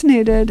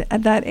fascinated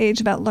at that age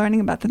about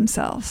learning about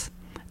themselves,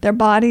 their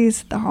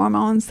bodies, the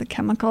hormones, the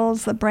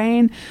chemicals, the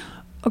brain.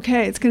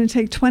 Okay, it's going to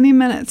take 20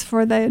 minutes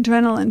for the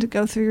adrenaline to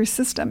go through your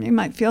system. You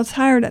might feel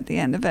tired at the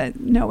end of it.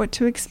 Know what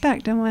to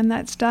expect, and when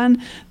that's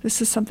done,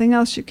 this is something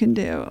else you can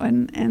do.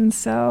 And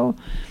so,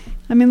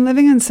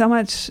 living in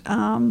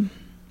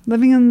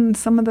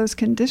some of those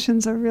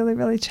conditions are really,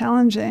 really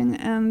challenging,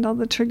 and all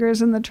the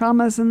triggers and the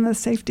traumas and the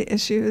safety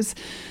issues,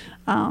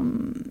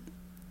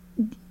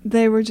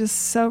 they were just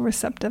so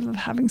receptive of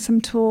having some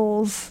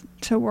tools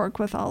to work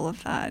with all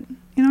of that.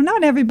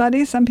 Not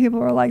everybody. Some people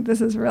were like,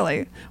 this is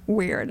really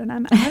weird, and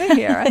I'm out of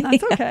here, and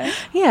that's okay.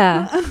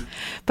 Yeah.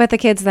 But the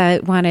kids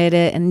that wanted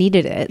it and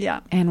needed it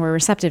and were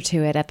receptive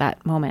to it at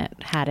that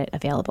moment had it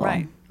available.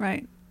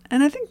 Right.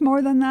 And I think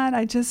more than that,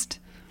 I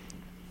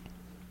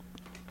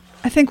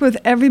think with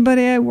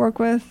everybody I work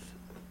with,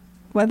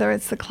 whether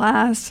it's the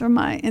class or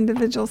my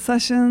individual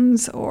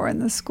sessions or in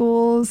the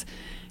schools,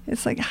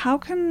 it's how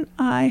can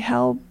I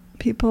help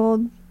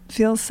people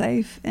feel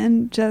safe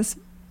and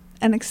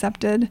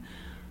accepted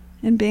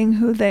in being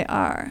who they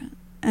are,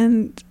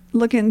 and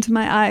look into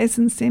my eyes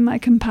and see my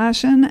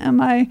compassion and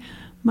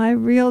my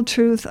real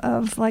truth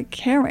of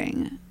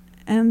caring,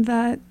 and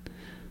that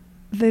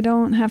they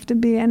don't have to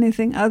be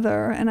anything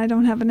other, and I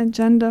don't have an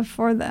agenda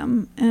for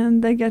them,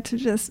 and they get to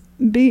just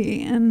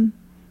be. And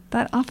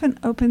that often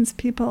opens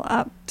people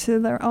up to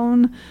their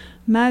own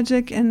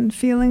magic and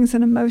feelings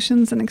and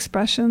emotions and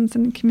expressions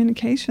and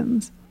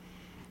communications,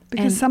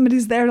 because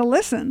somebody's there to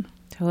listen.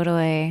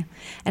 Totally.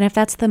 And if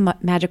that's the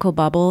magical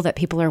bubble that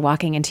people are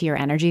walking into your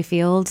energy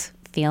field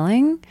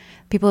feeling,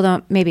 people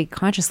don't maybe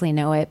consciously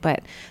know it,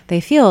 but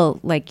they feel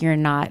like you're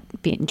not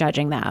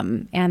judging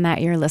them, and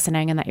that you're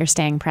listening, and that you're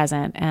staying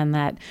present, and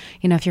that,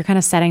 if you're kind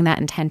of setting that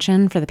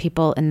intention for the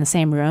people in the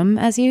same room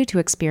as you to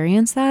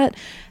experience that,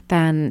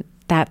 then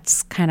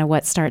that's kind of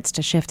what starts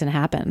to shift and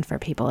happen for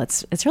people.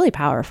 It's really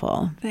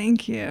powerful.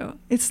 Thank you.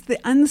 It's the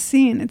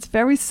unseen. It's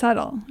very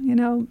subtle.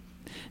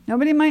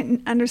 Nobody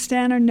might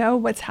understand or know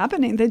what's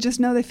happening. They just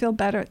know they feel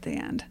better at the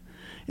end.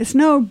 There's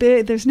no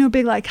big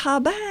ha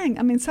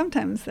bang.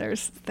 Sometimes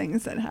there's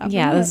things that happen.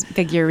 Yeah, those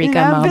big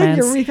eureka moments. Big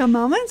eureka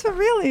moments, but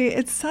really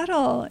it's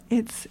subtle.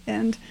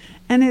 And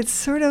it's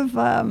sort of,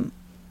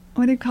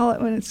 what do you call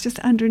it when it's just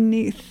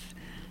underneath?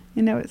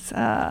 It's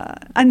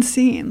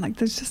unseen.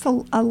 There's just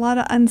a lot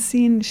of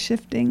unseen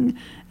shifting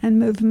and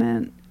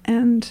movement.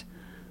 And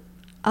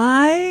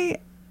I,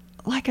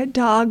 like a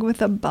dog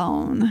with a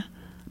bone,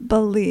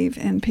 believe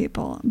in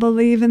people,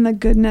 believe in the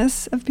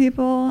goodness of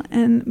people,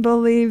 and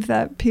believe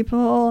that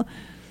people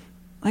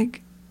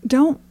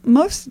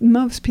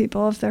most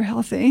people, if they're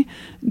healthy,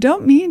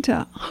 don't mean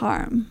to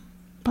harm,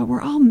 but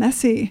we're all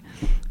messy,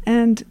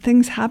 and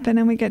things happen,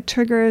 and we get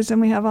triggers, and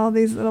we have all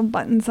these little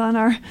buttons on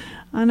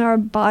our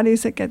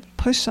bodies that get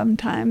pushed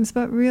sometimes.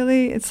 But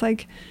really, it's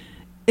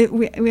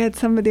we had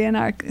somebody in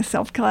our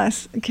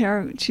self-class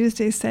care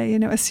Tuesday say,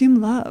 assume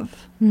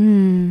love.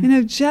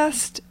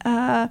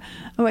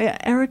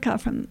 Erica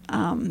from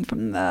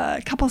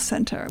the Couples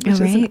Center, which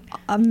is an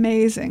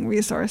amazing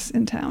resource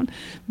in town.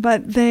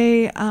 But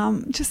they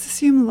just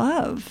assume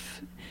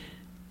love.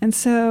 And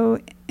so,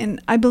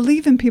 I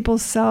believe in people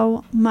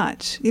so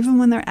much, even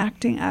when they're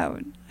acting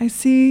out. I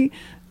see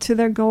to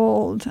their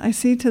gold. I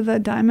see to the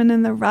diamond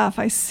in the rough.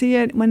 I see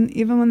it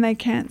even when they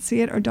can't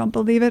see it or don't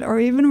believe it, or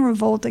even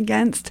revolt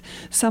against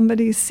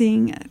somebody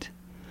seeing it.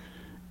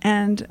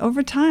 And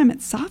over time,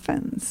 it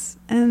softens,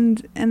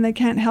 and they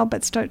can't help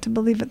but start to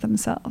believe it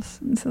themselves.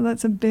 And so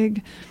that's a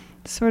big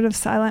sort of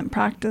silent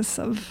practice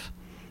of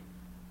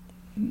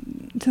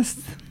just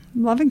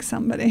loving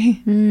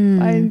somebody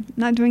by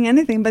not doing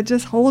anything, but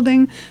just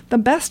holding the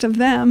best of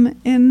them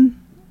in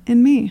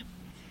me.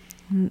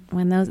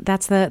 When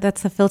that's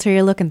the filter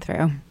you're looking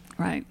through.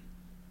 Right.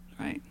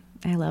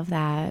 I love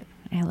that.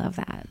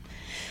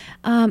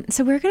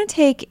 So we're going to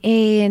take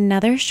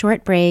another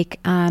short break.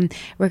 We're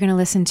going to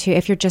listen to,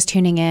 if you're just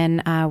tuning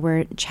in,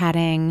 we're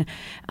chatting.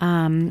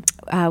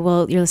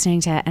 You're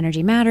listening to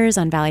Energy Matters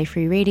on Valley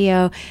Free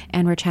Radio,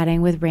 and we're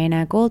chatting with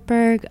Reina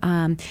Goldberg.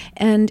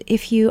 And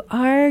if you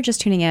are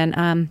just tuning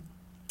in,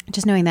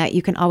 just knowing that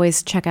you can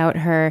always check out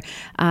her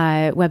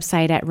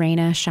website at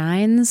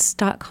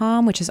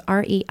reinashines.com, which is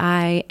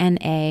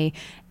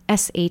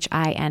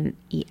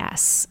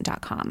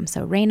REINASHINES.com.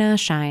 So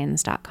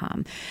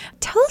reinashines.com.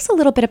 Tell us a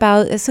little bit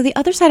about, so the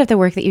other side of the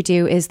work that you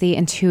do is the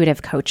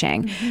intuitive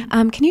coaching.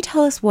 Mm-hmm. Can you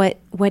tell us what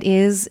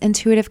is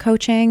intuitive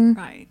coaching?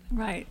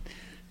 Right.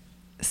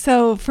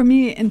 So for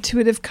me,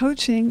 intuitive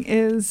coaching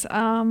is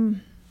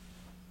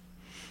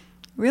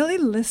really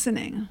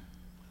listening.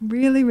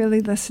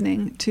 Really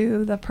listening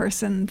to the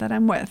person that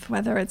I'm with,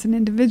 whether it's an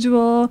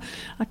individual,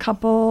 a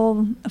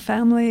couple, a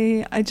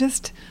family. I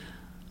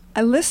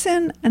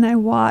listen and I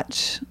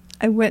watch,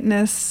 I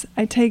witness,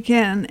 I take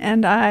in,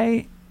 and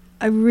I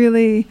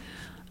really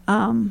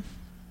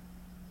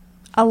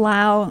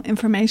allow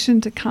information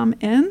to come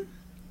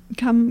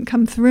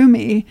through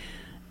me.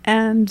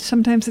 And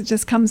sometimes it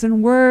just comes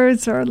in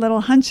words or little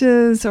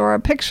hunches or a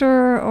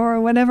picture or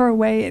whatever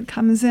way it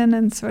comes in,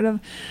 and sort of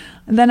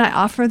then I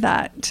offer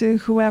that to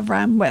whoever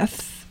I'm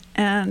with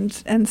and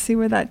see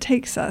where that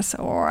takes us.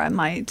 Or I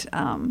might,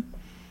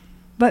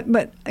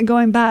 but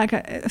going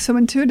back, so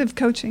intuitive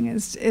coaching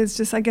is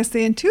just, I guess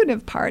the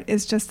intuitive part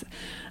is just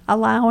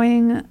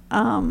allowing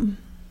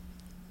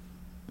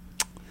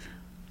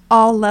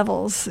all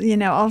levels,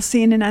 all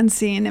seen and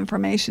unseen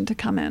information to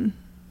come in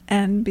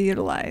and be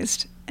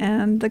utilized.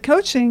 And the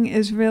coaching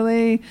is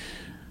really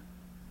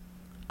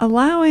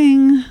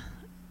allowing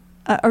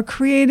or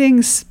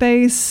creating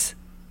space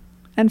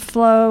and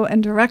flow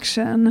and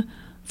direction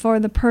for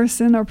the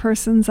person or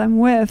persons I'm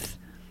with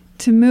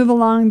to move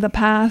along the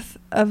path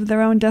of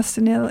their own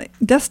destiny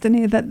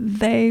that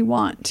they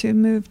want to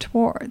move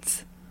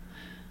towards.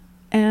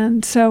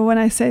 And so when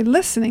I say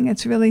listening,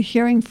 it's really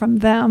hearing from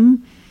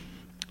them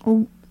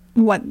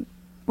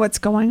what's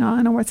going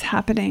on or what's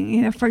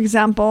happening. For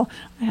example,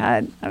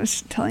 I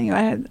was telling you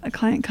I had a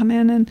client come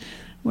in and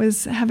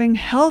was having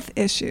health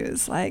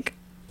issues, like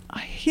a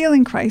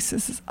healing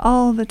crisis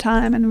all the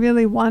time, and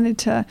really wanted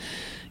to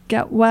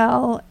get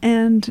well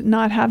and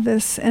not have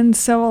this. And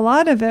so a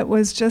lot of it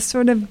was just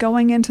sort of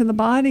going into the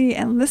body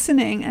and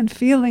listening and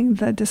feeling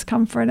the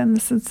discomfort and the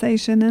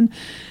sensation,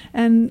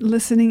 and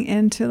listening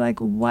into,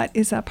 like, what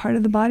is that part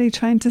of the body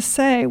trying to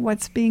say,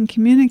 what's being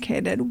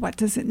communicated, what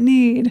does it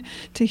need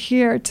to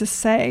hear, to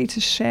say, to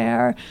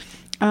share,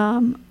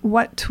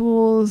 what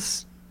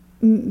tools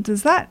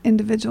does that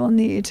individual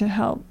need to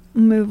help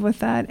move with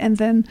that. And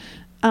then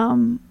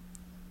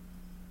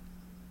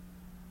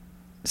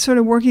sort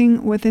of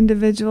working with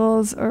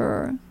individuals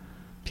or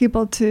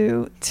people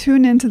to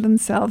tune into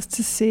themselves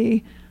to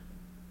see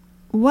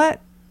what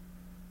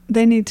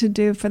they need to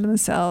do for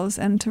themselves,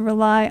 and to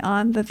rely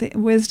on that the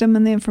wisdom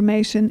and the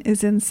information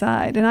is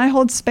inside. And I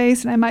hold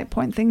space, and I might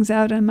point things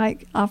out, and I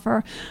might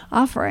offer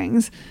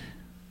offerings,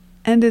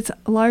 and it's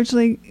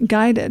largely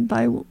guided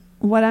by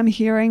what I'm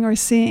hearing or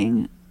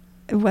seeing,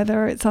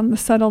 whether it's on the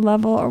subtle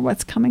level or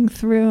what's coming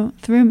through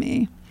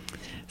me.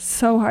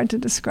 So hard to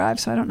describe,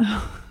 so I don't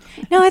know.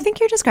 No, I think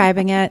you're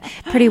describing it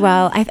pretty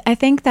well. I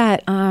think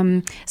that,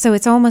 so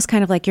it's almost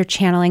kind of like you're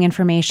channeling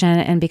information,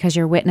 and because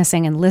you're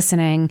witnessing and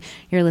listening,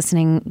 you're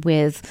listening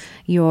with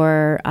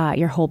your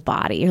whole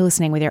body. You're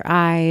listening with your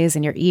eyes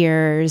and your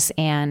ears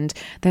and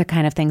the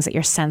kind of things that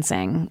you're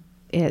sensing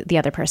the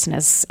other person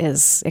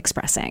is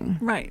expressing.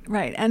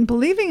 Right. And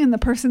believing in the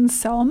person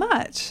so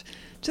much.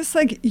 Just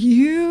like,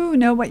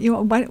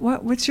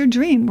 what's your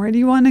dream? Where do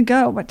you want to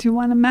go? What do you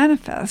want to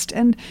manifest?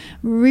 And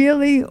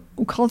really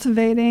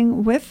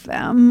cultivating with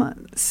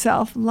them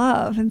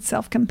self-love and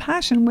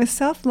self-compassion. With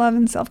self-love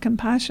and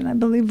self-compassion, I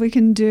believe we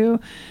can do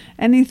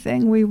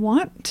anything we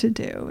want to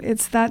do.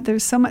 It's that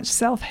there's so much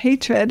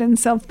self-hatred and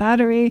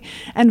self-battery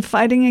and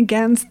fighting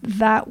against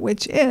that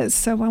which is.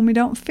 So when we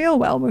don't feel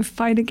well, we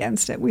fight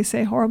against it. We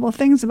say horrible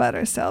things about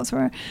ourselves.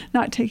 We're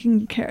not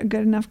taking good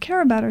enough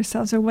care about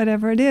ourselves, or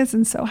whatever it is.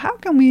 And so how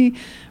can we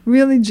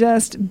really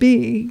just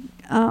be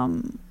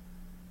so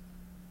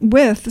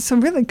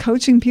really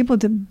coaching people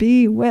to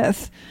be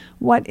with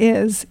what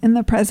is in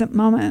the present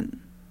moment,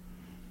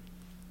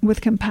 with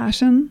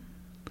compassion,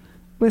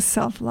 with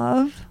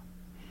self-love,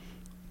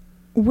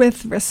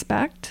 with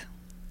respect,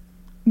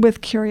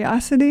 with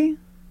curiosity,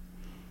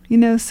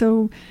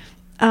 so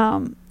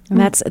and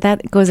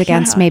that goes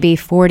against maybe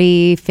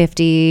 40,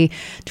 50,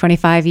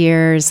 25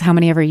 years, how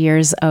many ever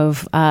years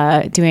of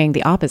doing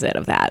the opposite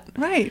of that.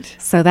 Right.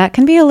 So that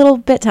can be a little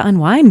bit to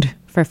unwind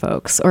for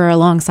folks, or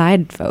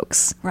alongside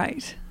folks.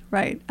 Right.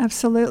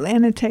 Absolutely.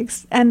 And the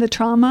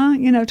trauma,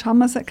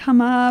 traumas that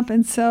come up.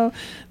 And so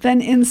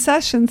then in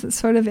sessions, it's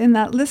sort of in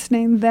that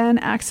listening, then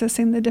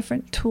accessing the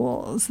different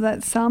tools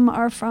that some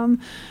are from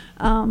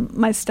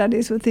my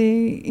studies with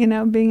the,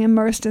 being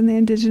immersed in the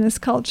indigenous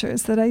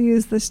cultures, that I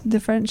use the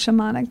different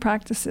shamanic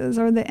practices,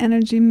 or the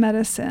energy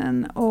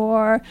medicine,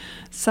 or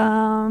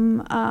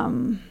some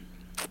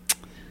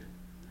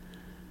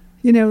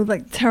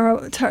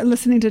like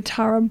listening to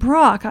Tara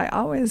Brach, I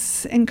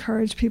always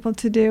encourage people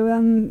to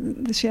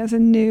do. She has a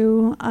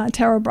new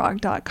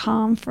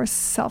tarabrach.com for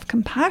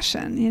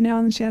self-compassion,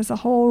 and she has a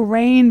whole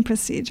RAIN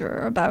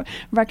procedure about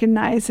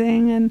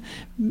recognizing and,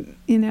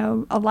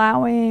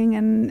 allowing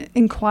and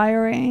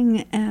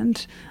inquiring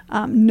and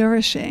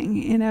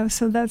nourishing,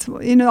 so that's,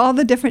 all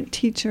the different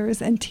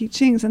teachers and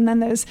teachings. And then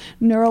there's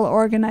neural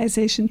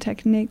organization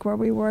technique where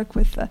we work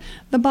with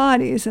the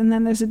bodies. And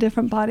then there's a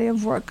different body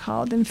of work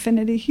called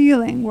infinity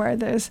healing, where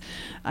there's,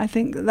 I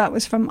think that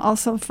was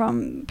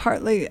from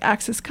partly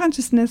Access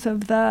Consciousness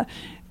of the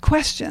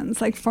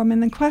questions, like forming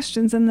the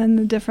questions, and then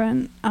the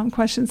different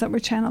questions that were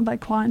channeled by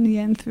Kuan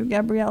Yin through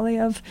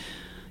Gabriele of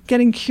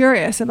getting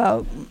curious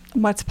about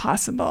what's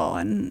possible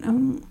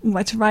and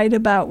what's right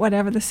about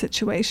whatever the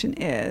situation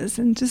is,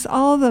 and just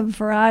all the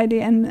variety,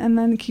 and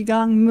then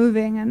Qigong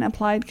moving and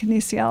applied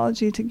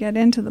kinesiology to get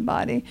into the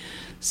body.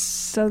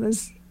 So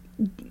there's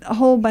a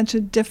whole bunch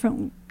of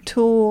different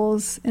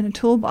tools in a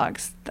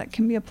toolbox that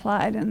can be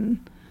applied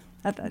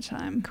at that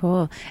time.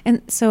 Cool.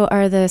 And so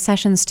are the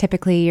sessions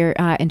typically, your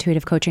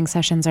intuitive coaching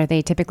sessions, are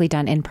they typically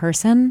done in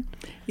person?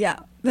 Yeah.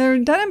 They're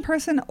done in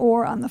person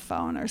or on the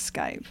phone or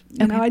Skype.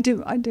 I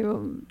do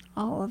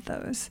all of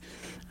those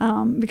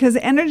because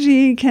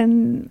energy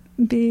can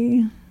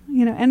be,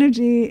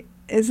 energy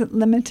isn't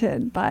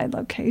limited by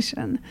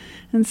location,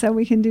 and so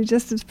we can do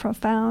just as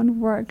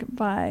profound work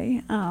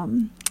by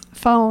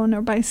phone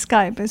or by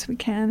Skype as we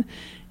can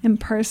in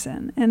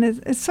person. And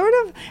it's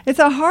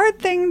a hard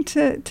thing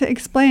to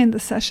explain, the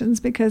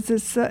sessions, because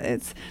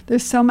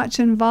there's so much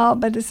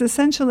involved, but it's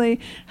essentially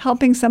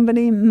helping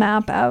somebody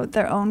map out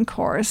their own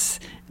course,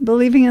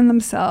 believing in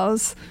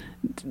themselves,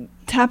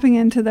 tapping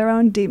into their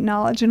own deep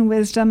knowledge and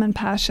wisdom and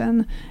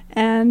passion,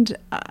 and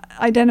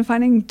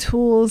identifying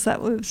tools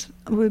that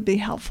would be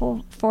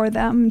helpful for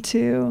them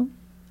to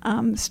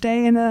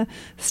stay in a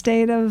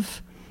state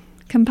of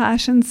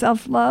compassion,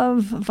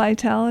 self-love,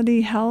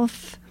 vitality,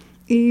 health,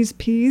 ease,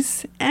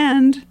 peace,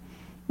 and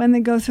when they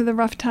go through the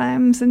rough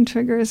times and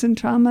triggers and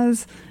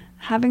traumas,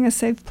 having a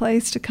safe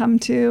place to come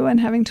to and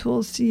having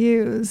tools to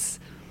use.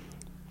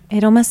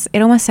 It almost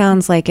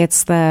sounds like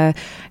it's the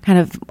kind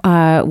of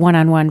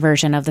one-on-one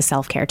version of the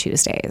Self-Care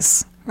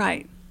Tuesdays.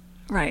 Right,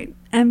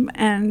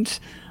 and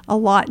a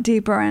lot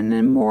deeper and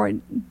in more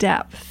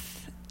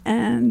depth,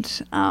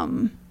 and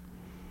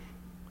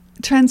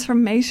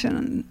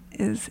transformation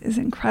is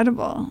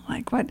incredible.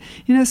 Like what,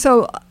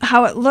 so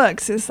how it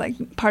looks is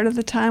like part of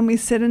the time we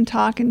sit and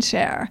talk and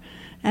share,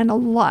 and a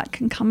lot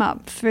can come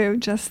up through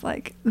just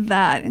like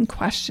that, and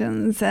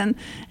questions and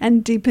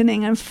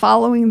deepening and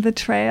following the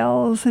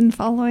trails and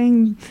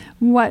following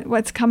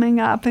what's coming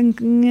up, and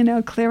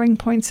clearing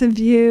points of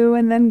view,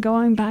 and then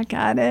going back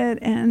at it,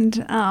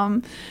 and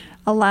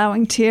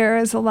allowing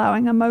tears,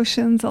 allowing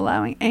emotions,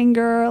 allowing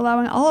anger,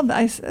 allowing all of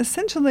that.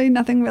 Essentially,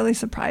 nothing really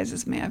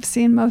surprises me. I've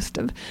seen most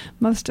of.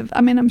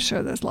 I mean, I'm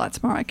sure there's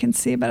lots more I can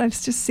see, but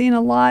I've just seen a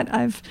lot.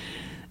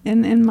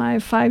 In my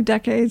 5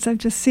 decades, I've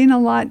just seen a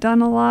lot,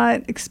 done a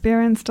lot,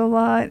 experienced a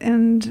lot,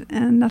 and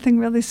nothing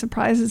really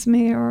surprises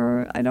me,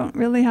 or I don't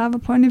really have a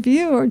point of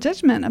view or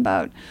judgment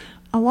about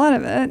a lot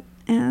of it.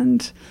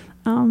 And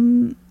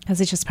because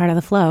it's just part of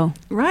the flow.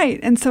 Right.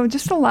 And so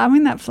just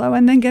allowing that flow,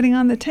 and then getting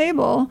on the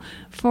table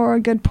for a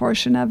good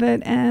portion of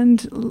it,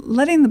 and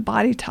letting the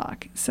body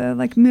talk. So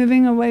like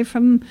moving away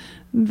from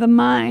the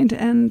mind,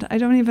 and I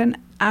don't even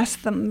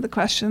ask them the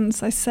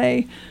questions. I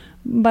say,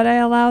 but I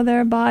allow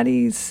their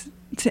bodies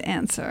to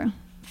answer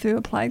through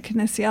applied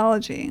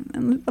kinesiology,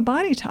 and let the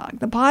body talk.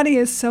 The body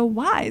is so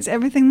wise.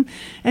 Everything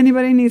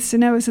anybody needs to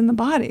know is in the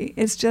body.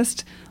 It's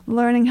just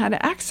learning how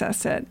to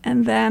access it,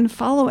 and then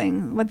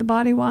following what the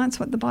body wants,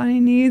 what the body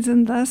needs,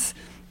 and thus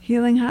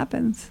healing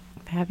happens.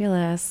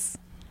 Fabulous.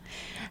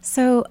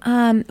 So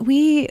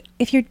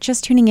if you're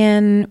just tuning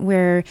in,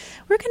 we're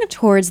kind of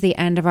towards the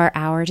end of our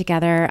hour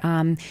together.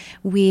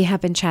 We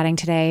have been chatting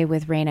today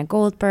with Reina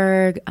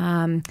Goldberg,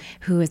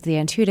 who is the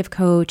intuitive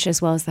coach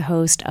as well as the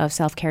host of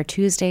Self-Care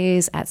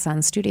Tuesdays at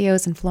Sun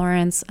Studios in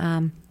Florence.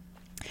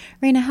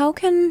 Reina, how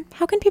can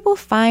people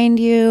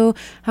find you?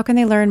 How can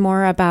they learn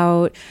more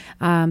about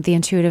the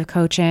intuitive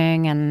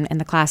coaching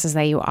and the classes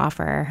that you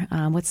offer?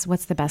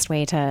 What's the best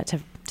way to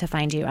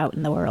find you out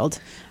in the world?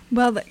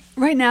 Well,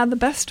 right now, the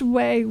best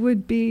way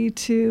would be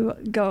to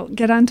go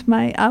get onto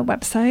my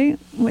website,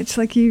 which,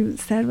 like you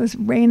said, was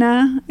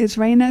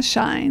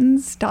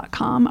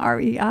reinashines.com,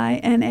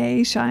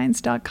 REINA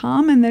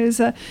shines.com. And there's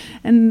a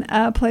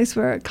place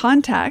where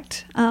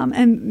contact,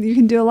 and you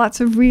can do lots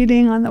of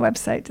reading on the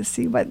website to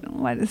see what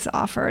is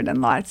offered,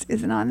 and lots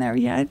isn't on there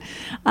yet.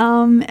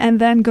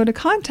 And then go to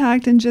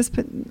contact and just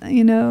put,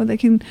 they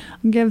can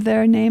give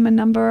their name and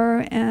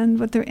number and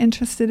what they're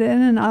interested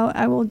in, and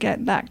I will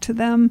get back to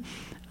them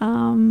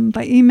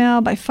by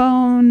email, by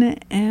phone,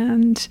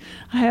 and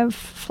I have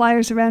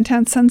flyers around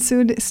town. Sun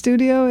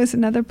Studio is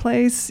another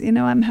place.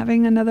 I'm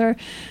having another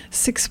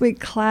 6-week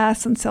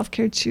class on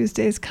Self-Care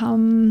Tuesdays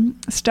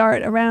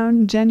start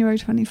around January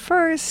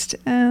 21st,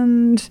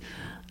 and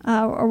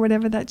or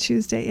whatever that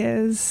Tuesday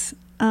is.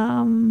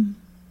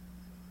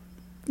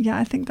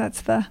 I think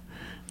that's the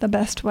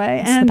best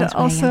way. That's and the best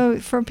way, also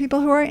for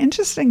people who are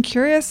interested and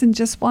curious and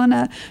just want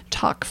to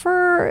talk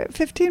for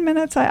 15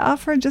 minutes, I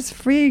offer just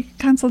free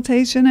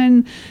consultation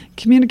and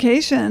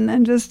communication,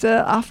 and just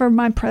offer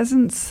my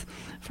presence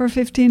for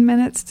 15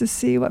 minutes to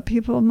see what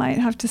people might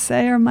have to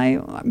say or might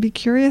be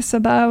curious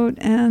about.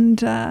 And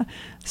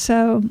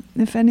so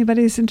if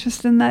anybody's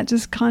interested in that,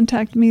 just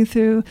contact me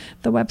through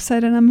the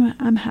website, and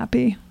I'm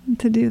happy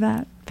to do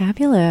that.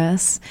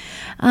 Fabulous.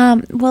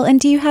 Well, and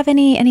do you have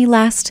any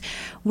last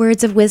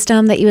words of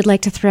wisdom that you would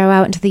like to throw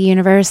out into the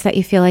universe that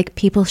you feel like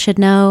people should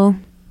know?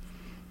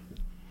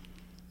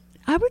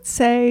 I would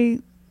say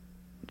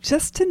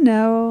just to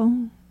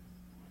know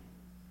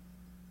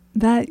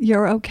that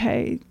you're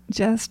okay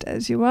just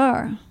as you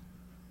are.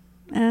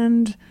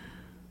 And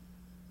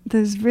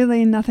there's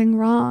really nothing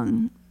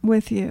wrong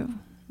with you.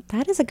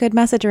 That is a good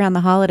message around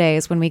the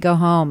holidays when we go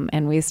home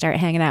and we start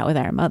hanging out with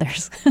our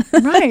mothers.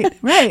 Right.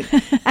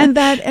 And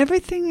that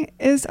everything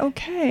is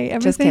okay.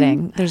 Just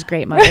kidding. There's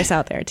great mothers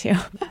out there too.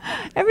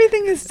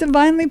 Everything is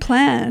divinely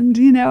planned,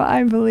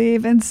 I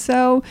believe. And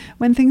so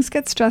when things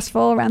get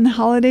stressful around the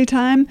holiday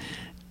time,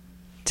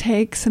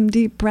 take some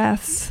deep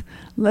breaths.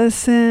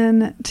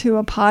 Listen to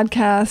a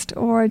podcast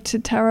or to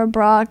Tara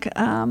Brach,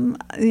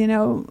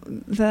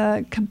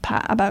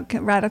 about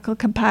radical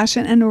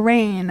compassion, and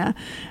Reina,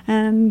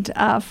 and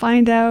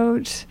find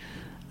out,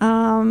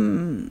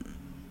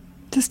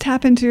 just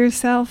tap into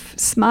yourself,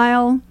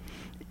 smile,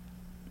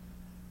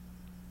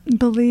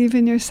 believe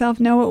in yourself,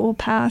 know it will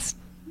pass,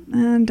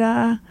 and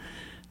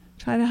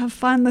try to have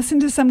fun. Listen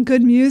to some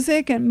good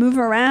music and move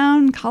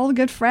around. Call a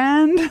good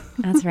friend.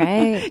 That's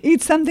right.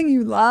 Eat something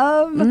you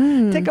love.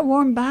 Take a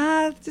warm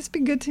bath. Just be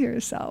good to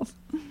yourself.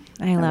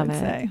 I love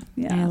it.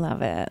 I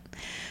love it.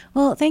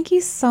 Well, thank you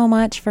so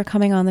much for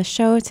coming on the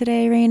show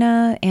today,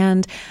 Reina.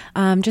 And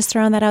just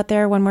throwing that out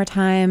there one more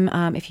time,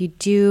 if you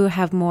do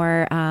have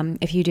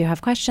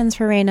questions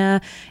for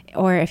Reina,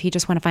 or if you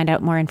just want to find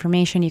out more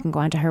information, you can go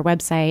onto her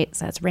website.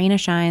 So that's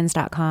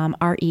reinashines.com,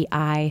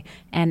 REINA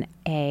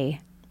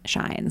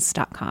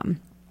shines.com.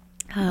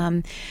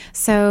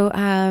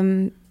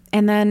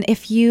 And then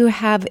if you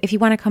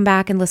want to come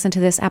back and listen to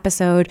this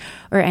episode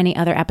or any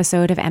other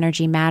episode of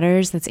Energy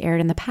Matters that's aired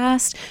in the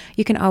past,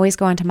 you can always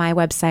go onto my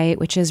website,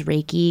 which is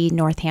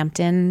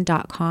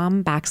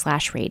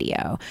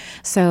reikinorthampton.com/radio.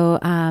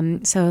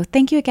 So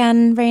thank you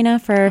again, Reina,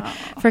 for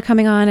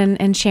coming on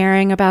and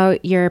sharing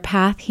about your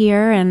path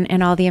here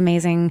and all the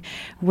amazing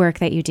work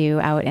that you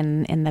do out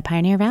in the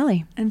Pioneer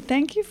Valley. And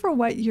thank you for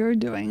what you're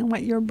doing and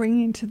what you're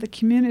bringing to the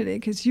community,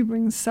 because you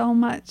bring so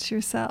much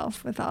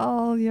yourself with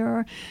all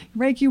your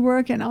Reiki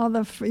work and all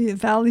the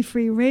Valley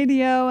Free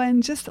Radio,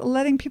 and just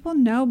letting people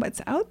know what's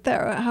out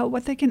there,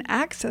 what they can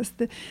access.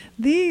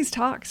 These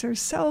talks are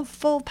so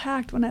full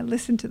packed. When I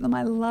listen to them,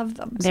 I love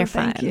them. They're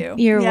fun. Thank you.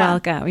 You're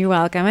welcome. You're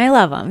welcome. I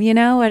love them.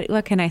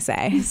 What can I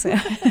say? So.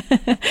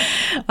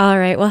 All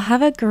right. Well,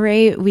 have a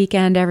great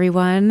weekend,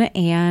 everyone,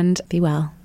 and be well.